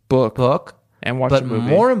book and watched but a movie.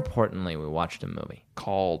 More importantly, we watched a movie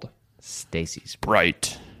Called Stacy's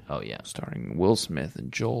Bright. Oh, yeah. Starring Will Smith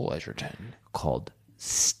and Joel Edgerton. Called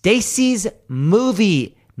Stacy's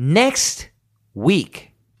Movie. Next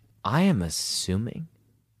week, I am assuming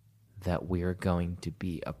that we're going to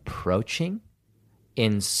be approaching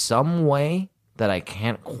in some way that I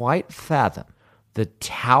can't quite fathom the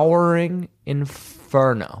towering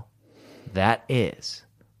inferno that is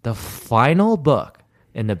the final book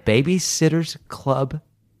in the Babysitters Club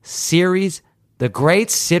series, The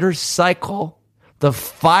Great Sitters Cycle, the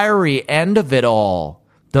fiery end of it all,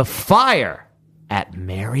 the fire at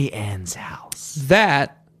Mary Ann's house.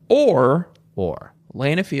 That or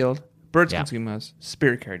Lay in a Field, Birds Yeah. Consume Us,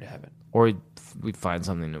 Spirit Carried to Heaven. Or we find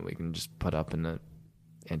something that we can just put up in the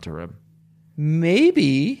interim.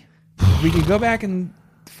 Maybe we could go back and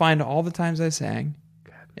find all the times I sang,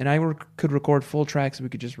 and I could record full tracks and we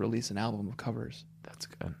could just release an album of covers. That's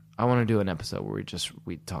good. I want to do an episode where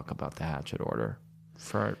we talk about the Hatchet order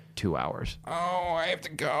for 2 hours. Oh, I have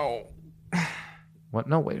to go. What?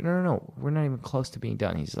 No, wait, no. We're not even close to being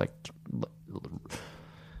done. He's like,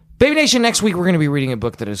 Baby Nation, next week we're going to be reading a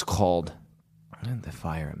book that is called The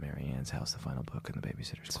Fire at Mary Ann's House, the final book in the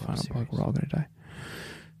Babysitter's Club Final series. book, we're all going to die.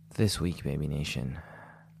 This week, Baby Nation,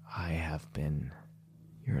 I have been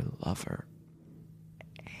your lover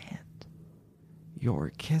and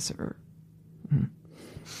your kisser.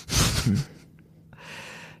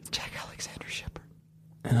 Jack Alexander Shepard.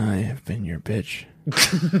 And I have been your bitch.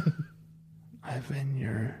 I've been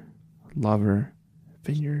your lover. I've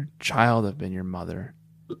been your child. I've been your mother.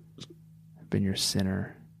 I've been your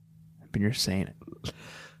sinner. I've been your saint.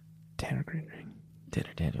 Tanner Greenring.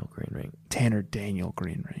 Tanner Daniel Greenring. Tanner Daniel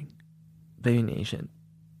Greenring. Baby Nation,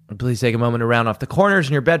 please take a moment to round off the corners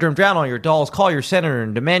in your bedroom, drown all your dolls, call your senator,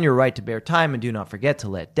 and demand your right to bear time, and do not forget to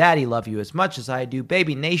let Daddy love you as much as I do.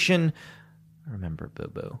 Baby Nation, remember Boo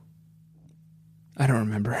Boo. I don't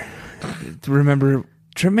remember. Remember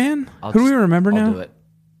Trip Man? I'll Who do we remember now? I'll do it.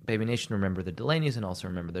 Baby Nation, remember the Delaney's and also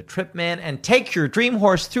remember the Trip Man, and take your dream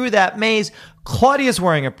horse through that maze. Claudia's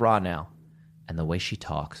wearing a bra now, and the way she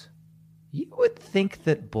talks, you would think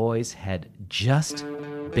that boys had just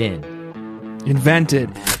been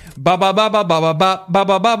Invented. Ba ba ba ba ba ba ba ba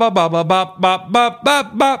ba ba ba ba ba ba ba ba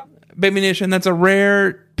ba ba. Baby Nation, that's a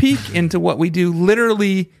rare peek into what we do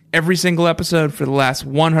literally every single episode for the last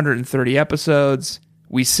 130 episodes.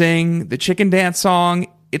 We sing the chicken dance song.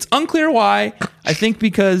 It's unclear why. I think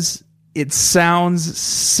because it sounds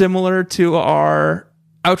similar to our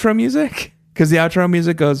outro music. Because the outro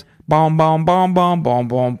music goes bomb, bomb, bomb, bomb, bomb,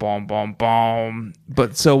 bomb, bomb, bomb, bomb.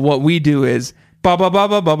 But so what we do is ba ba ba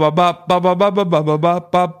ba ba ba ba ba ba ba ba ba ba ba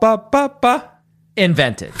ba ba ba ba.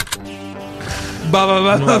 invented. Ba ba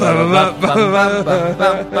ba ba ba ba ba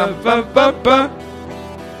ba ba ba ba.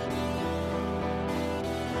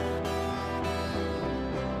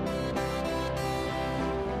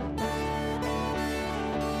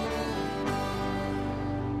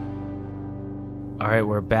 All right,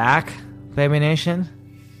 we're back, Baby Nation.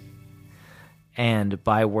 And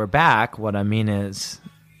by we're back, what I mean is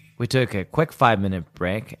we took a quick 5-minute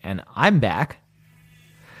break, and I'm back.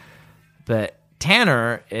 But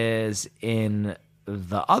Tanner is in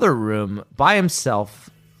the other room by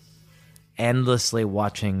himself, endlessly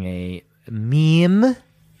watching a meme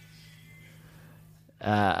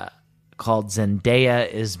called Zendaya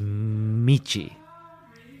is Michi.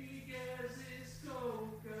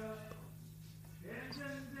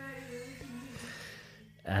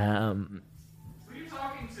 Who are you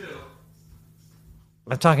talking to?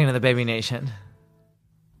 I'm talking to the Baby Nation.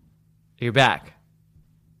 You're back.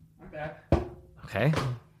 I'm back. Okay.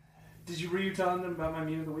 Were you telling them about my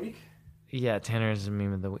meme of the week? Yeah, Tanner is the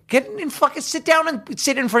meme of the week. Get in and fucking sit down and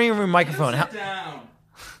sit in front of your microphone. Sit down.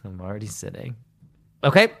 I'm already sitting.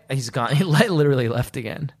 Okay, he's gone. He literally left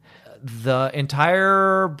again. The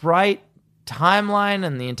entire bright timeline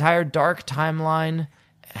and the entire dark timeline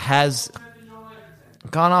has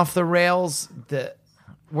gone off the rails.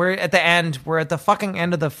 We're at the end. We're at the fucking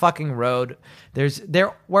end of the fucking road.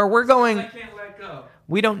 Where we're going. I can't let go.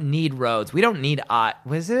 We don't need roads. We don't need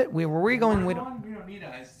was it? Where were we going? We don't need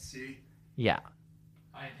eyes to see. Yeah.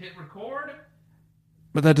 I hit record,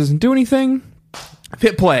 but that doesn't do anything.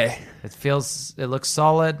 Hit play. It looks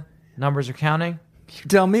solid. Numbers are counting. You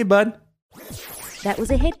tell me, bud. That was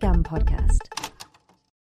a HeadGum podcast.